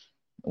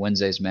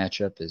Wednesday's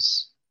matchup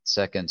is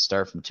second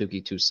start from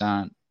Touki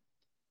Toussaint.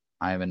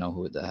 I don't even know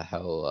who the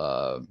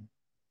hell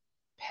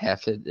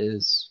Paffett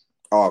is.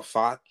 Oh,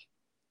 Fott?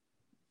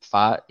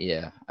 Fott?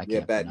 Yeah. I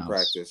can't batting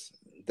practice.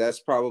 That's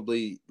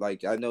probably,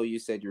 like, I know you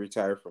said you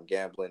retired from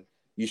gambling.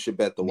 You should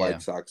bet the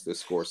White Sox to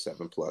score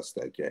 7+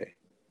 that day.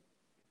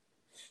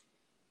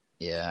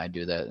 Yeah, I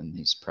do that, and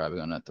he's probably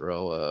going to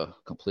throw a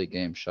complete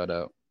game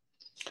shutout.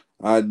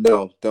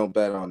 No, don't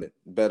bet on it.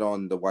 Bet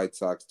on the White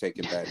Sox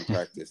taking batting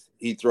practice.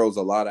 He throws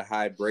a lot of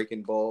high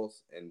breaking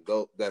balls, and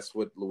that's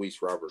what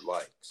Luis Robert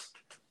likes.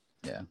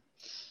 Yeah.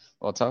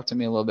 Well, talk to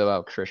me a little bit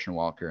about Christian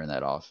Walker and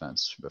that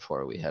offense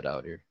before we head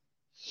out here.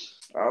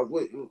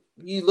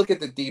 You look at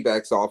the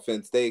D-backs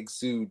offense, they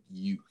exude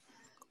youth.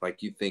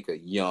 Like you think a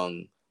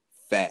young,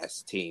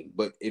 fast team.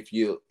 But if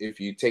you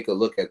take a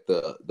look at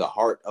the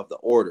heart of the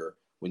order,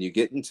 when you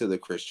get into the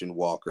Christian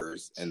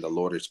Walkers and the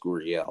Lourdes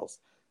Gurriels,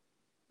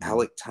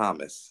 Alek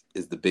Thomas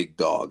is the big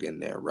dog in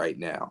there right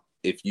now.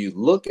 If you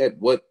look at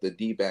what the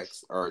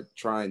D-backs are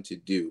trying to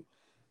do,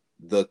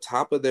 the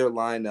top of their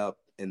lineup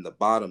and the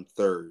bottom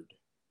third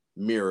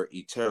mirror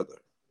each other.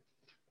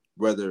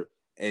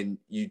 And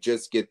you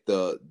just get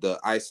the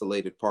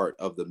isolated part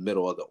of the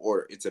middle of the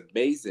order. It's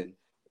amazing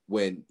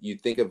when you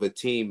think of a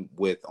team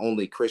with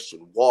only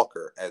Christian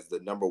Walker as the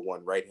number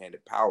one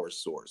right-handed power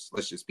source,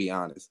 let's just be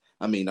honest.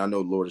 I mean, I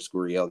know Lourdes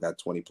Gurriel got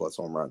 20-plus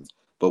home runs,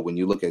 but when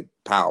you look at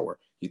power,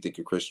 you think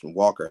of Christian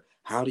Walker.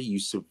 How do you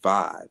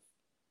survive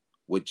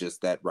with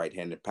just that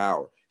right-handed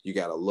power? You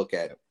got to look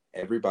at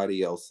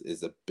everybody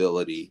else's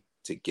ability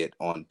to get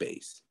on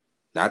base,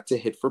 not to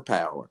hit for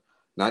power,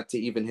 not to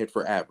even hit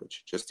for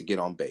average, just to get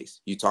on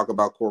base. You talk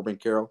about Corbin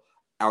Carroll,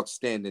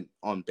 outstanding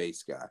on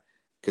base guy.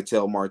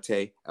 Ketel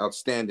Marte,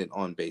 outstanding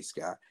on base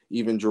guy.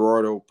 Even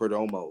Gerardo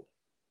Perdomo,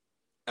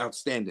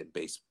 outstanding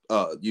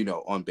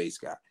on base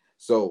guy.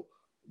 So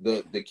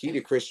the key to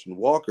Christian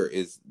Walker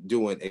is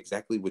doing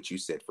exactly what you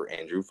said for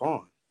Andrew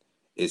Vaughn,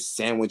 is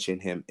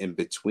sandwiching him in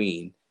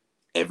between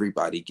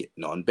everybody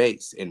getting on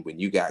base. And when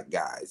you got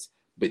guys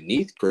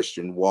beneath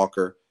Christian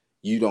Walker,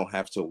 you don't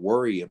have to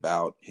worry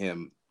about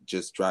him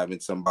just driving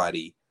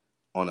somebody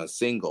on a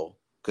single,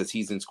 because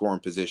he's in scoring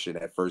position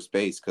at first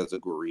base because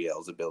of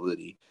Gurriel's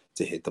ability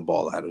to hit the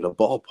ball out of the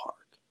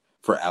ballpark,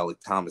 for Alec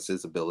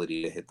Thomas's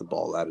ability to hit the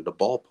ball out of the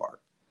ballpark.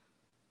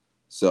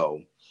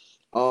 So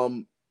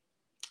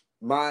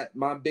my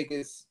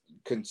biggest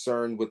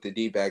concern with the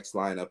D-backs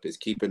lineup is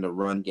keeping the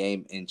run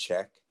game in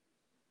check,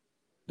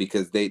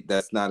 because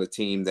that's not a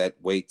team that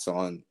waits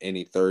on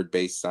any third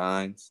base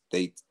signs.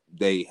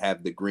 They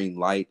have the green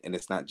light, and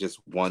it's not just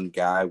one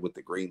guy with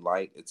the green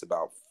light. It's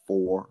about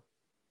 4.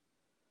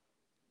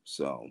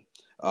 So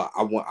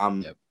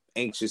I'm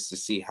anxious to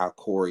see how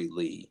Corey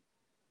Lee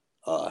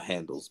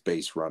handles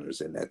base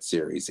runners in that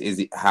series.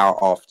 How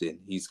often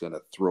he's going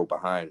to throw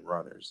behind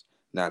runners,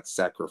 not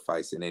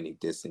sacrificing any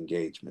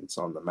disengagements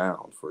on the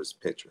mound for his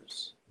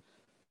pitchers.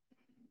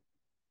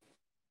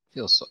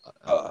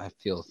 I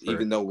feel for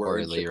even though we're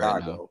Corey in Lee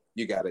Chicago,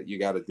 right you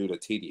gotta do the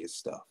tedious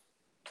stuff.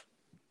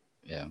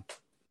 Yeah.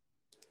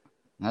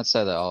 And that's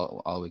that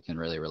all we can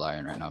really rely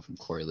on right now from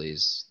Corey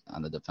Lee's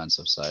on the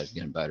defensive side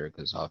getting better,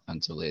 because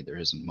offensively there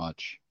isn't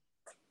much.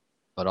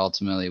 But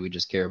ultimately we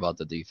just care about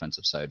the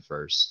defensive side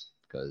first,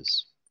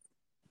 because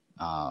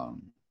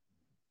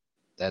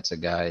that's a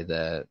guy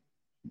that,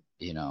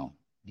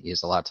 he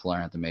has a lot to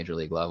learn at the major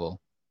league level,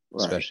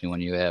 right. Especially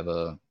when you have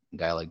a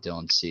guy like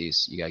Dylan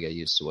Cease. You got to get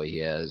used to what he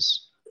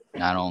has,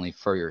 not only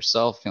for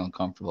yourself feeling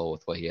comfortable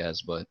with what he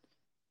has, but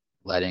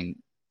letting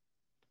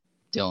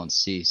Dylan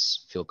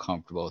Cease feel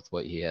comfortable with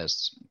what he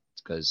has,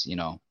 because,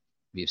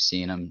 we've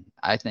seen him.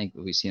 I think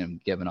we've seen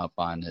him giving up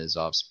on his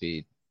off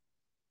speed,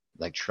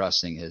 like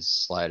trusting his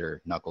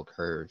slider knuckle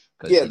curve.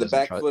 Yeah, the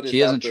back foot is. He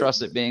doesn't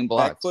trust it being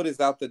blocked. Back foot is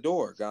out the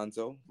door,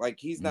 Gonzo. Like,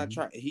 he's not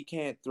trying. He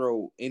can't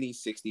throw any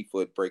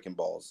 60-foot breaking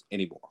balls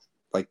anymore.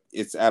 Like,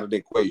 it's out of the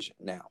equation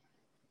now.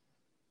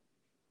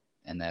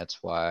 And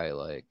that's why,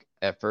 like,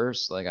 at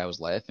first, like, I was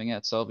laughing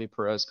at Salvi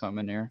Perez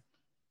coming here,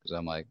 because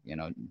I'm like,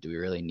 do we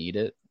really need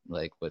it?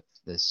 Like, with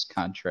this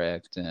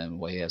contract and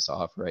what he has to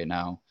offer right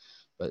now.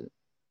 But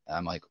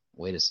I'm like,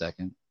 wait a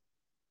second.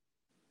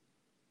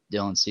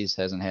 Dylan Cease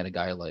hasn't had a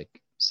guy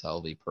like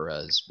Salvi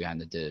Perez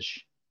behind the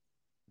dish.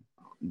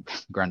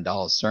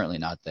 Grandal is certainly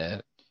not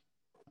that.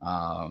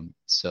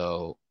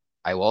 So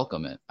I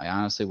welcome it. I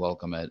honestly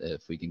welcome it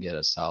if we can get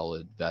a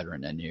solid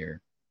veteran in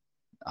here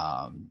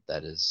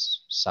that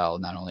is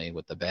solid not only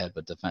with the bat,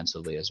 but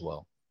defensively as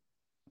well.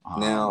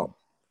 Now,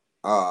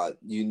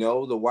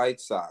 the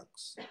White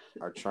Sox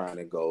are trying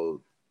to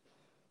go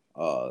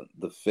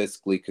the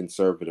fiscally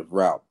conservative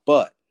route,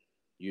 but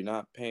you're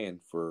not paying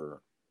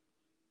for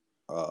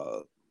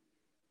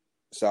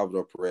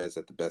Salvador Perez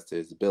at the best of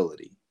his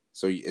ability.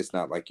 So it's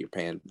not like you're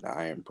paying the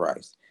iron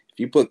price. If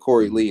you put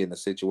Corey Lee in a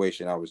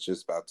situation, I was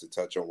just about to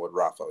touch on what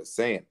Rafa was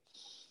saying,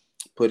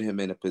 put him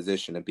in a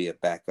position to be a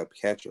backup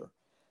catcher,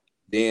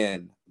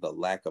 then the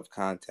lack of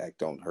contact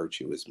don't hurt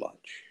you as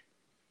much.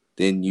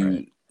 Then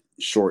you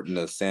shorten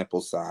the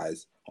sample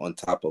size on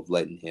top of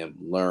letting him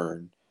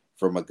learn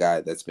from a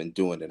guy that's been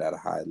doing it at a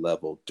high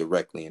level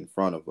directly in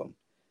front of him.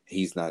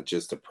 He's not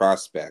just a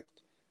prospect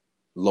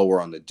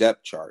lower on the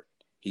depth chart.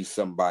 He's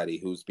somebody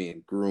who's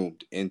being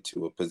groomed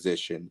into a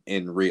position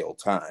in real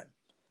time.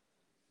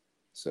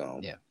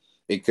 So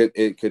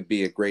it could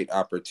be a great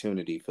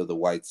opportunity for the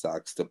White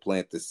Sox to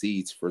plant the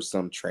seeds for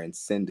some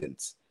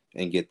transcendence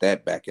and get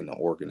that back in the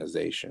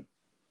organization.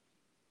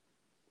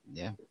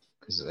 Yeah,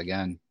 because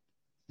again,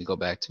 we go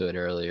back to it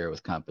earlier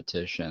with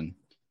competition.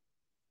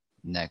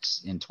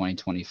 Next in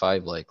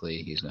 2025,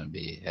 likely he's going to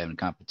be having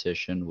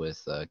competition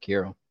with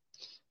Kiro.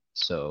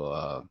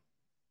 So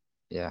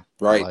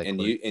right. Like, and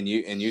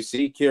you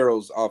see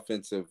Kiro's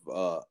offensive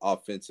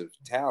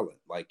talent.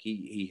 Like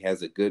he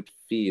has a good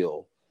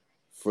feel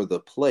for the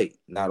plate,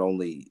 not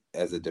only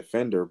as a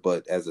defender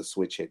but as a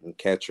switch hitting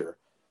catcher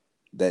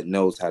that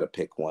knows how to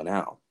pick one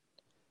out.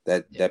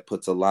 That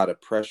puts a lot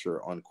of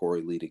pressure on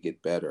Corey Lee to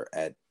get better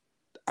at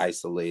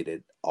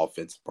isolated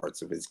offensive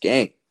parts of his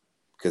game,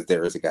 because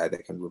there is a guy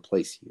that can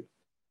replace you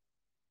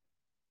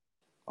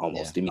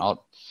almost immediately.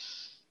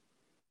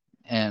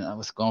 And I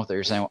was going with what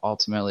you're saying.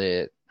 Ultimately,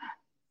 it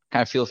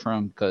kind of feel for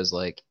him, because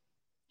like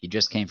he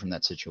just came from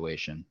that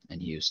situation in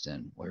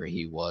Houston where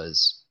he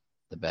was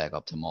the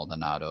backup to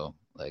Maldonado.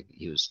 Like,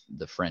 he was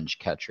the fringe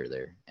catcher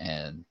there.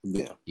 And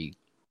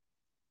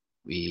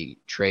we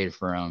traded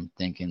for him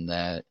thinking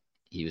that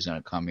he was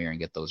going to come here and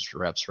get those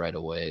reps right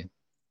away.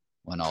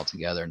 When all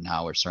together,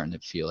 now we're starting to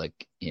feel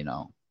like,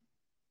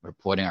 we're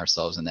putting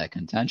ourselves in that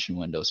contention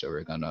window. So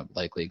we're going to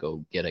likely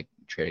go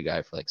trade a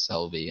guy for like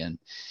Selvey, and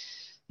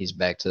he's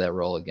back to that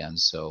role again.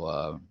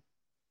 So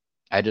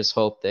I just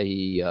hope that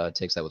he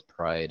takes that with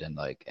pride and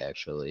like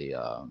actually,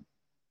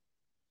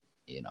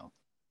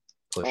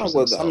 pushes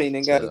himself. I mean,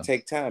 it got to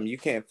take time. You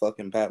can't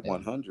fucking bat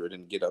 100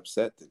 and get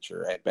upset that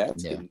your at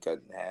bats getting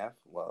cut in half.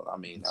 Well, I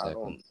mean,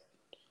 exactly.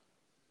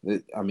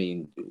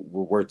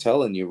 We're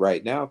telling you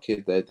right now,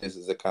 kid, that this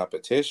is a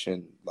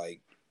competition.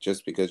 Like,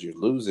 just because you're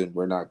losing,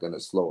 we're not going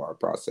to slow our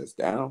process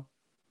down.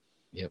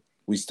 Yep.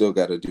 We still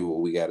got to do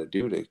what we got to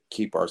do to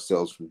keep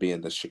ourselves from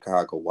being the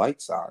Chicago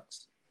White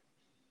Sox.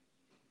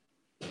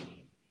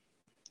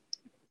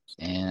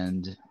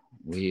 And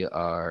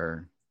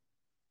nothing's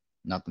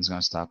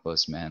going to stop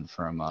us, man,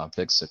 from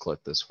picks to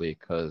click this week,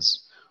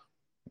 because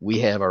we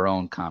have our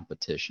own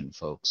competition,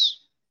 folks.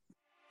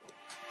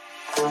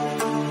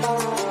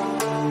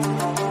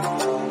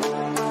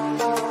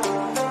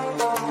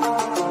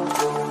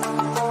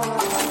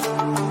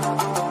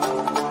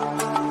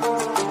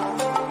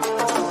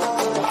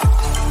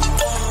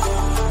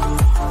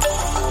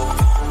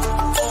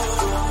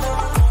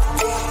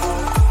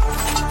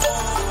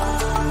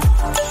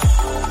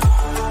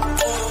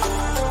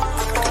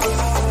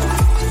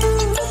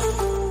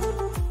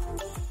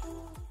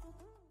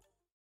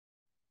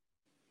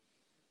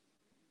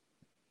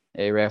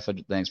 Hey, Rafa,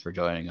 thanks for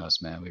joining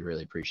us, man. We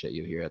really appreciate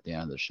you here at the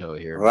end of the show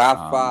here.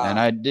 Rafa. And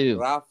I do.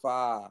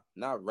 Rafa,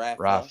 not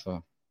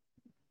Rafa.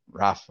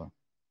 Rafa.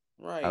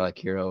 Right. I like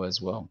Hero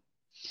as well.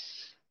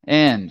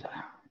 And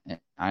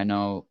I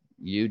know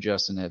you,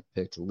 Justin, had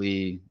picked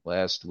Lee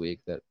last week.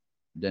 That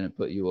didn't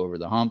put you over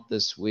the hump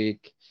this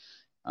week.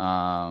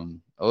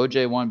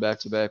 OJ won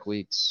back-to-back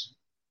weeks.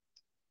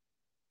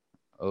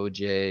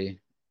 OJ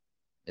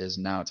is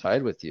now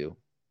tied with you.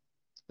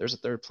 There's a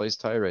third-place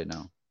tie right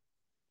now.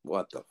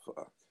 What the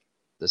fuck?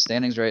 The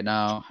standings right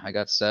now, I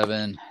got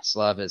 7.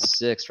 Slav has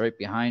 6 right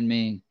behind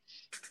me.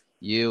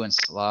 You and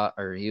OJ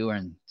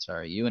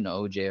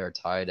are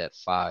tied at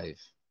 5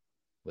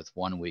 with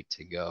 1 week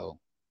to go.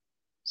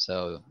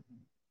 So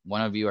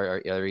one of you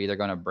are either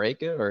going to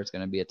break it or it's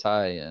going to be a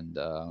tie. And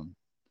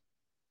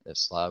if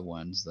Slav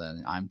wins,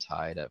 then I'm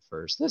tied at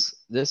first. This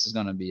is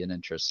going to be an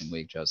interesting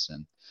week,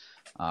 Justin.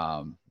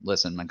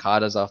 Listen,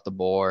 Mankata's off the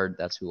board.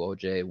 That's who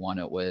OJ won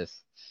it with.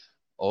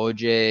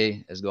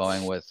 OJ is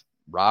going with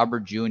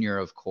Robert Jr.,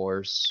 of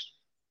course.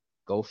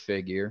 Go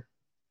figure.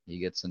 He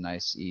gets a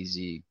nice,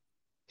 easy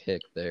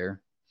pick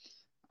there.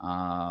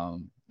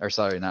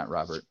 Sorry, not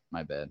Robert.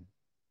 My bad.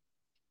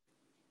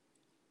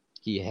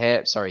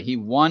 He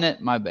won it.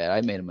 My bad.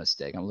 I made a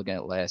mistake. I'm looking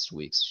at last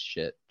week's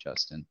shit,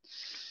 Justin.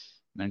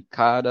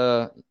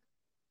 Mankata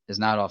is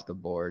not off the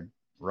board.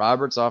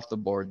 Robert's off the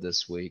board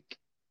this week.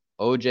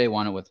 OJ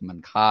won it with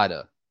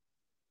Mankata.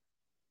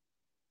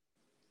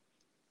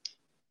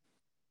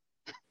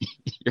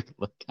 Your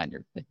look on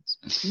your face.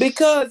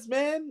 Because,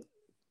 man.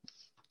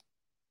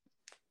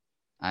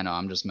 I know,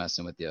 I'm just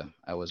messing with you.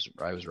 I was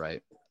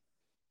right.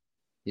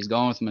 He's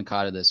going with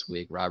Mankata this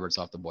week. Robert's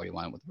off the board. He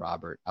won it with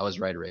Robert. I was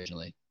right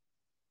originally.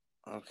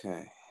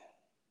 Okay.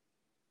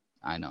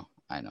 I know.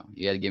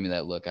 You had to give me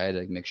that look. I had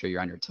to make sure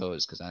you're on your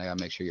toes because I got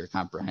to make sure you're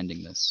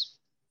comprehending this.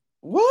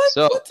 What?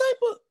 So, what type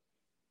of...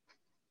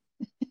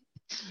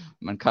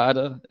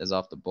 Mankata is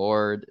off the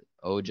board.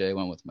 OJ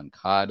went with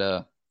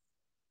Mankata.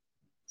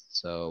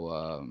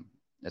 So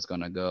it's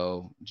going to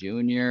go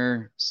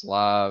Junior,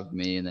 Slav,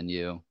 me, and then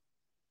you.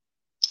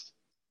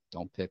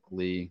 Don't pick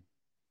Lee.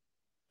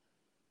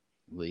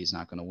 Lee's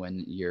not going to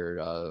win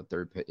your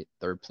third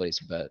place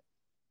bet.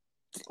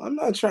 I'm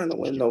not trying to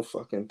win no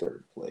fucking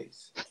third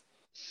place.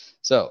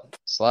 So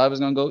Slav is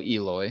going to go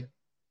Eloy.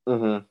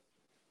 Mm-hmm.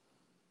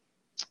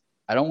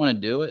 I don't want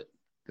to do it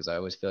because I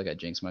always feel like I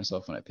jinx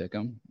myself when I pick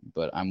him.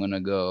 But I'm going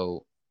to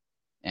go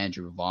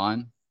Andrew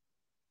Vaughn.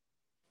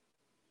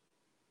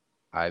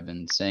 I've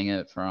been saying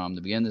it from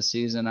the beginning of the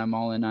season. I'm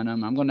all in on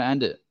him. I'm going to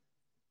end it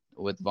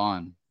with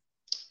Vaughn.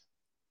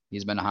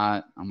 He's been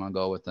hot. I'm going to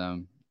go with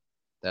him.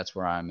 That's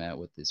where I'm at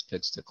with these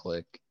picks to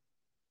click.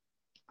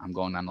 I'm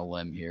going on a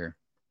limb here.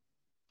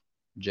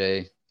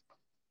 Jay,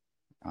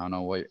 I don't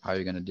know how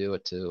you're going to do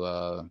it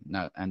to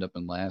not end up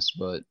in last,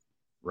 but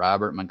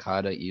Robert,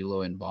 Mankata,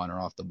 Eloy, and Vaughn are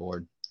off the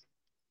board.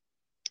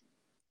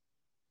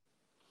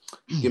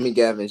 Give me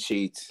Gavin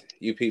Sheets.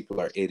 You people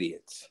are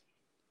idiots.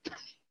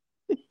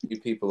 You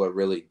people are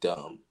really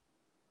dumb.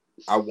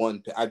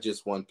 I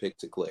just won pick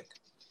to click.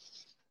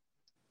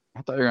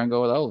 I thought you were going to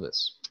go with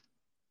Elvis.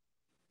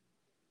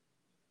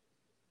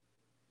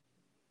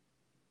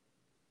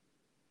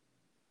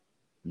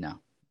 No.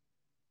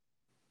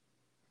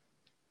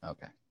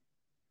 Okay.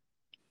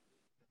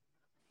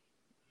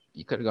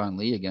 You could have gone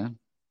Lee again.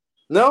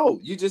 No,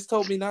 you just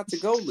told me not to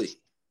go Lee.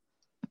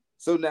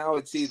 So now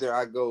it's either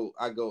I go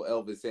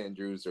Elvis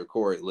Andrews or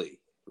Corey Lee,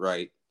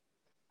 right?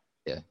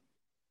 Yeah.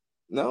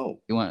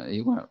 No. You want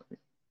how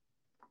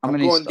I'm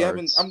many going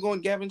starts? I'm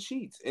going Gavin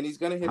Sheets, and he's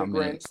gonna hit How a many?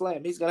 grand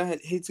slam. He's gonna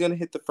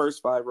hit the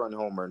first 5-run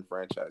homer in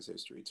franchise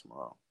history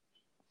tomorrow.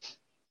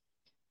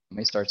 How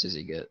many starts does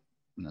he get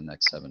in the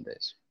next 7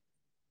 days?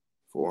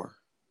 4.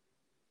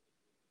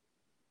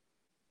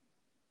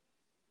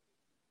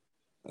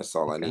 That's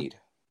all I Okay. need.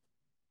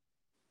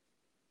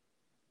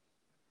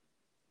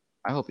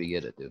 I hope you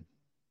get it, dude.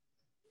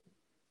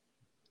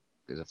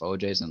 Because if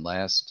OJ's in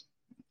last,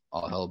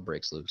 all hell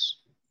breaks loose.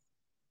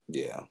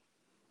 Yeah.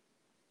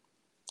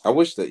 I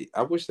wish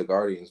the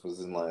Guardians was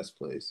in last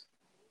place.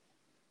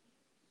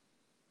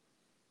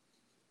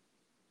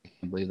 I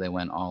can't believe they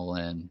went all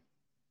in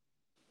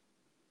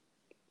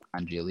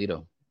on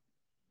Giolito.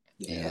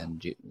 Yeah.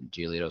 And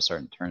Giolito's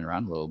starting to turn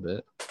around a little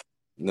bit.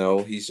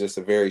 No, he's just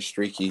a very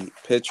streaky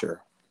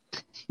pitcher.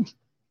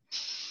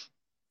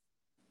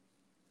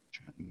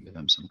 Trying to give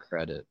him some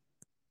credit.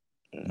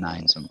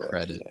 Some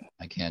credit. Yeah.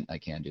 I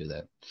can't do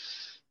that.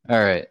 All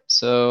right.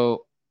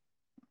 So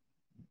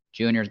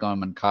Junior's going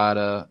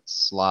Moncada.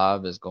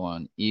 Slav is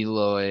going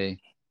Eloy.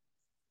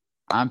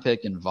 I'm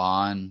picking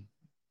Vaughn.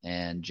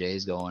 And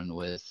Jay's going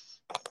with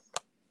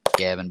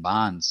Gavin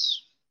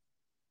Bonds.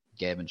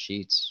 Gavin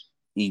Sheets.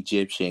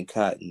 Egyptian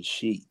cotton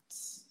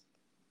sheets.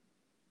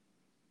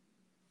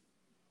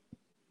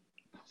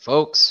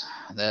 Folks,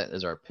 that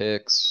is our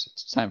picks.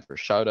 It's time for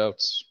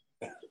shout-outs.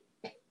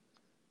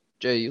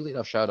 Jay, you lead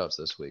off shout-outs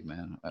this week,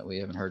 man. We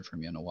haven't heard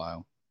from you in a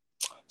while.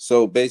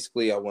 So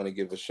basically, I want to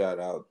give a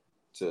shout-out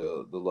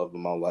to the love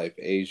of my life,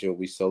 Asia.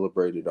 We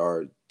celebrated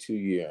our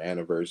 2-year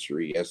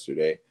anniversary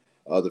yesterday.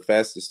 The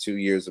fastest 2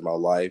 years of my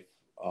life.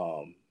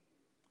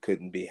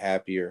 Couldn't be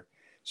happier.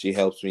 She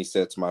helps me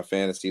set my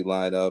fantasy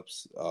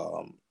lineups.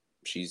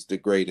 She's the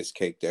greatest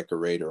cake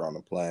decorator on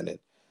the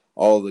planet.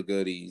 All the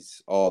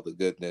goodies, all the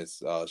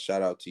goodness.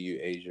 Shout out to you,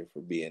 Asia,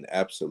 for being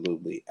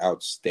absolutely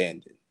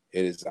outstanding.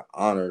 It is an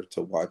honor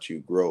to watch you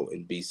grow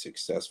and be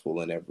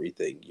successful in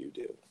everything you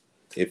do.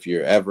 If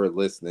you're ever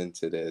listening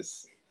to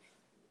this,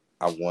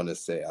 I want to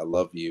say I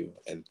love you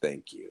and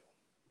thank you.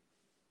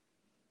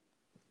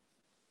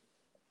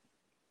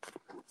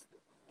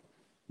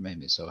 Made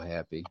me so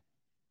happy.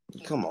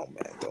 Come on,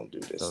 man. Don't do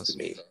this to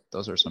me.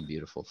 Those are some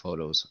beautiful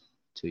photos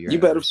to your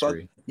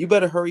anniversary. You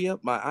better hurry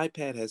up. My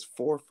iPad has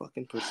 4%.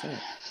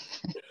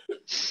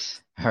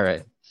 All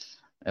right.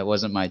 It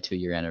wasn't my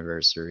 2-year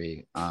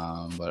anniversary,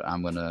 but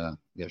I'm going to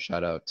give a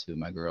shout out to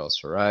my girl,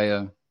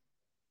 Soraya.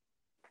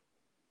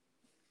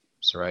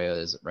 Soraya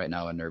is right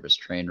now a nervous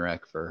train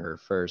wreck for her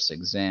first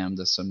exam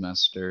this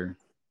semester.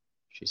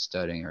 She's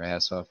studying her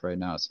ass off right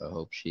now, so I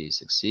hope she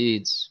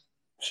succeeds.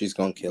 She's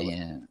going to kill it.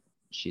 And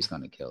she's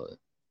going to kill it.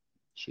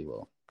 She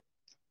will.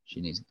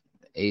 She needs to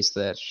ace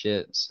that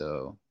shit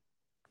so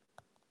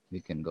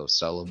we can go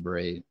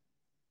celebrate.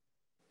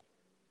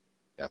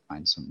 Gotta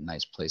find some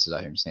nice places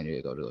out here in San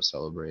Diego to go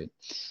celebrate.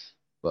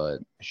 But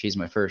she's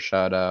my first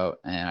shout out,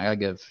 and I gotta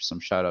give some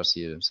shout outs to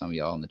you, some of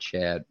y'all in the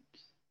chat.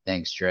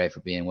 Thanks, Dre, for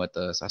being with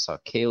us. I saw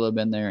Caleb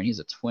in there, and he's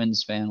a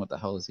Twins fan. What the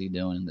hell is he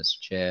doing in this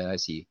chat? I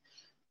see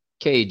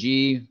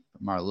KG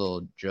from our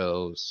little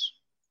Joes.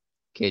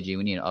 KG,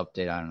 we need an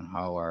update on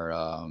how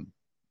our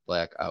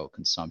blackout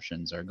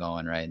consumptions are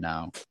going right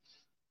now.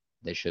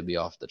 They should be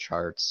off the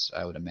charts,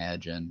 I would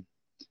imagine.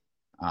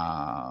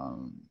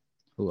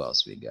 Who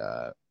else we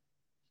got?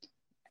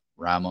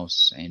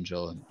 Ramos,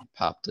 Angel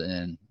popped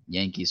in.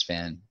 Yankees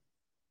fan,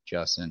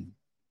 Justin.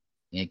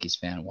 Yankees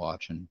fan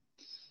watching.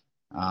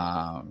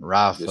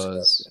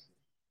 Rafa's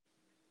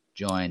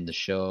joined the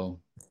show.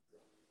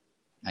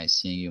 Nice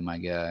seeing you, my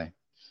guy.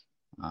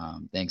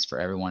 Thanks for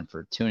everyone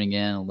for tuning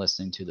in and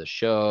listening to the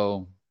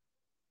show.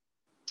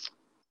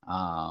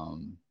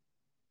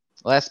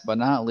 Last but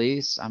not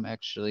least, I'm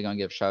actually gonna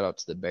give shout out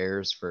to the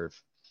Bears for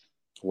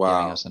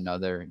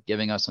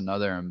giving us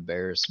another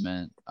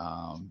embarrassment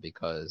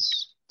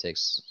because it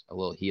takes a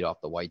little heat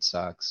off the White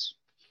Sox.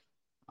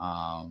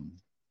 Are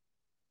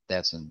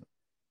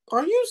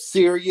you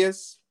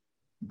serious?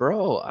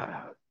 Bro,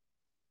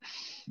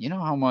 you know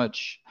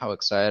how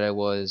excited I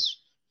was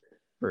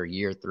for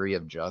year 3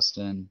 of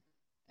Justin,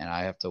 and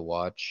I have to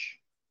watch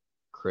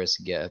Luke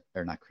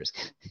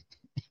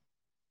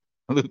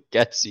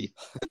Getzey.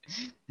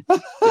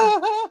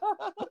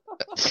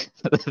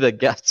 The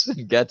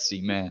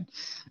Getzey, man.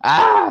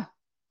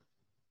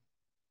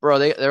 Bro,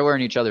 they're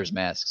wearing each other's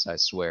masks, I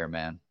swear,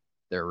 man.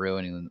 They're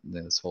ruining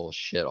this whole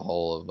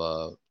shithole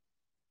of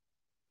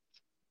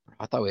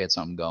I thought we had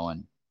something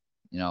going.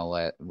 You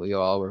know, we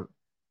all were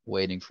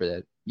waiting for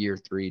that year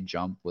 3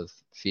 jump with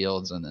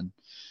Fields, and then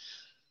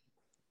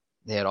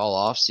they had all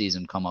off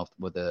season come up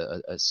with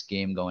a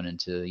scheme going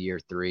into year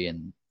 3,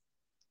 and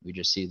we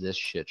just see this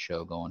shit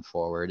show going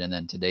forward. And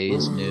then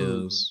today's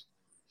news,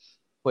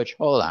 which,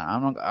 hold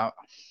on, all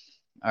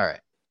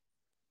right.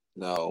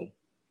 No.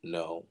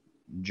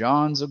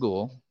 John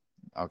Zagul,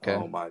 okay.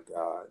 Oh my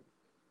God.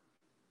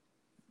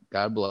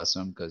 God bless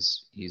him,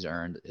 because he's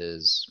earned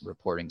his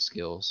reporting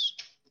skills.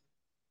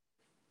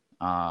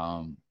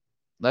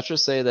 Let's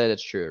just say that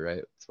it's true,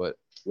 right? It's what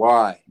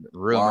Why?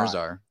 rumors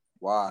are.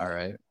 Why? All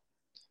right.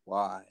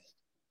 Why?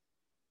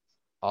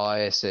 All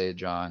I say,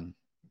 John,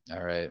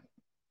 all right,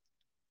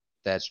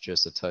 that's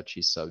just a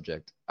touchy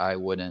subject. I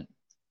wouldn't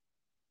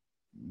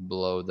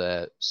blow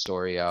that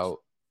story out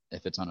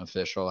if it's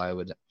unofficial. I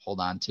would hold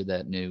on to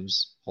that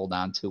news, hold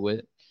on to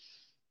it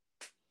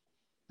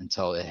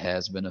until it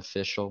has been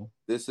official.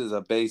 This is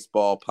a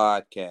baseball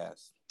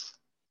podcast.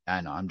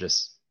 I know.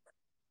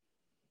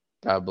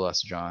 God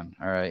bless John.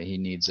 All right, he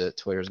needs it.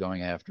 Twitter's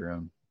going after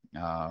him.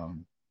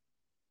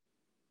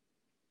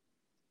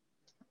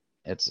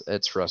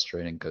 It's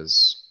frustrating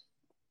because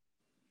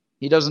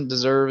he doesn't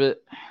deserve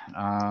it.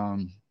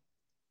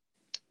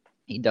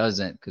 He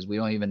doesn't, because we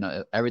don't even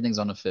know. Everything's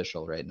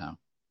unofficial right now.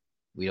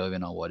 We don't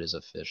even know what is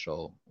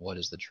official, what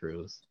is the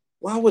truth.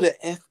 Why would the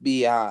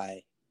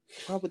FBI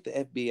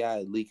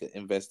leak an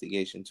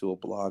investigation to a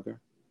blogger?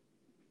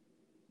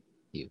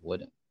 He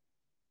wouldn't.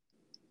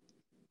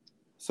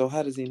 So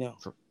how does he know?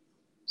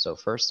 So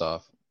first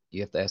off,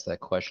 you have to ask that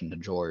question to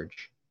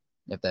George.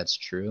 If that's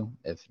true,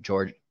 if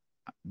George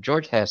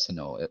has to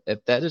know.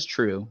 If that is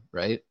true,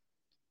 right?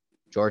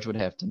 George would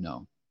have to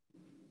know.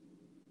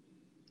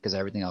 Because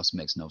everything else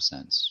makes no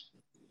sense.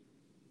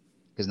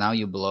 Because now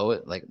you blow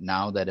it, like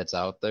now that it's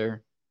out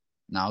there,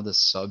 now the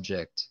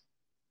subject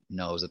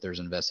knows that there's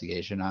an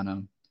investigation on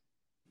him,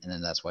 and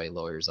then that's why he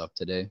lawyers up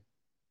today,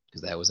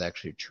 because that was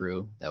actually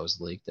true. That was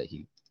leaked that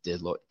he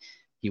did.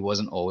 He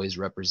wasn't always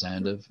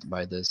representative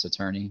by this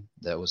attorney.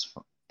 That was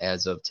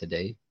as of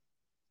today.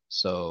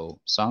 So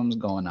something's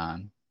going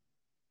on.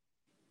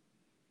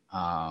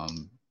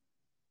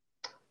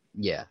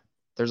 Yeah,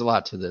 there's a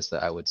lot to this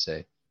that I would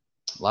say.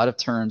 A lot of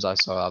terms I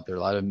saw out there, a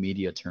lot of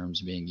media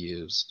terms being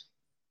used.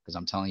 Because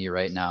I'm telling you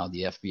right now,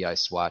 the FBI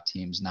SWAT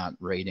team's not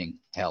raiding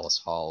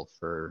Hallis Hall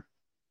for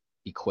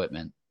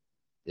equipment.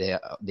 They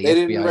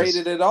didn't raid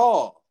it at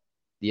all.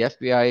 The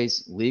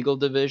FBI's legal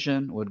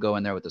division would go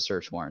in there with a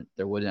search warrant.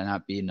 There would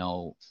not be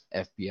no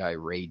FBI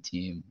raid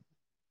team.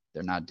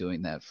 They're not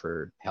doing that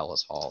for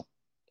Hallis Hall.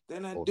 They're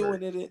not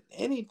doing it in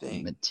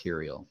anything.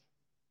 Material.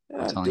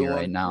 I'm telling you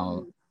right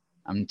now.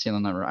 I'm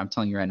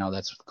telling you right now,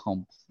 that's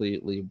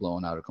completely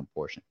blown out of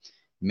proportion.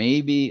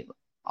 Maybe,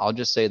 I'll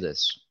just say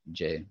this,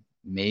 Jay.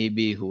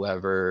 Maybe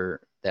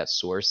whoever that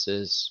source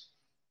is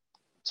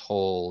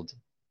told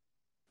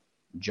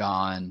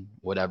John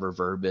whatever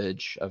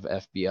verbiage of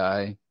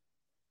FBI,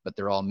 but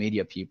they're all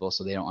media people,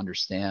 so they don't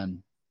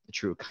understand the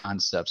true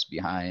concepts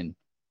behind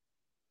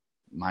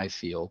my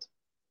field.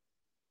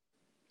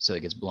 So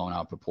it gets blown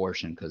out of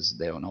proportion because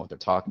they don't know what they're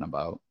talking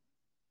about.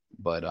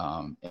 But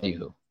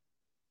anywho.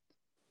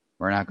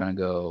 We're not going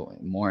to go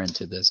more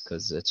into this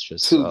because it's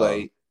just too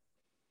late.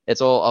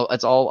 It's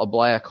all a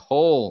black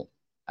hole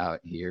out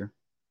here.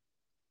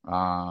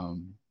 Yeah,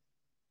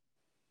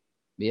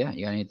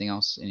 you got anything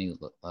else? Any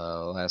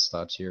last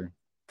thoughts here?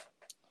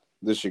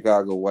 The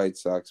Chicago White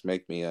Sox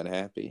make me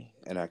unhappy,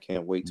 and I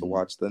can't wait to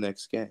watch the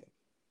next game.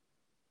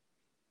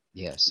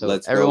 Yeah, so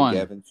let's everyone,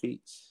 go, Gavin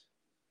Sheets.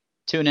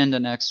 Tune into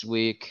next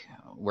week.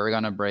 We're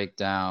going to break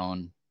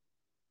down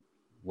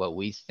what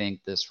we think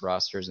this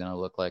roster is going to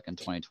look like in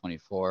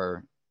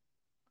 2024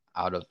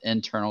 out of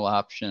internal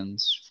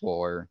options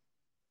for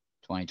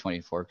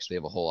 2024, because we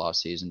have a whole off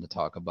season to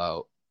talk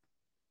about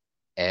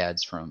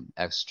ads from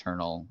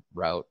external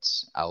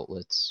routes,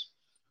 outlets.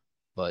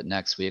 But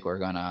next week, we're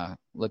going to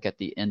look at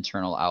the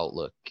internal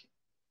outlook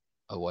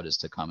of what is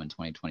to come in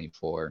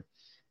 2024.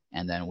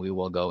 And then we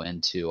will go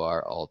into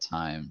our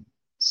all-time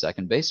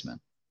second baseman.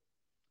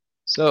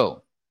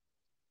 So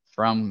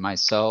from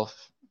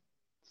myself,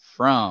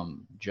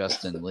 from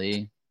Justin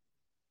Lee,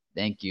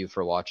 thank you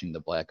for watching the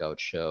Blackout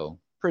Show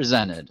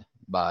presented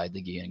by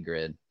the Gian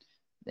Grid.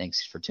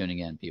 Thanks for tuning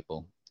in,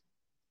 people.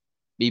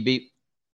 Beep, beep.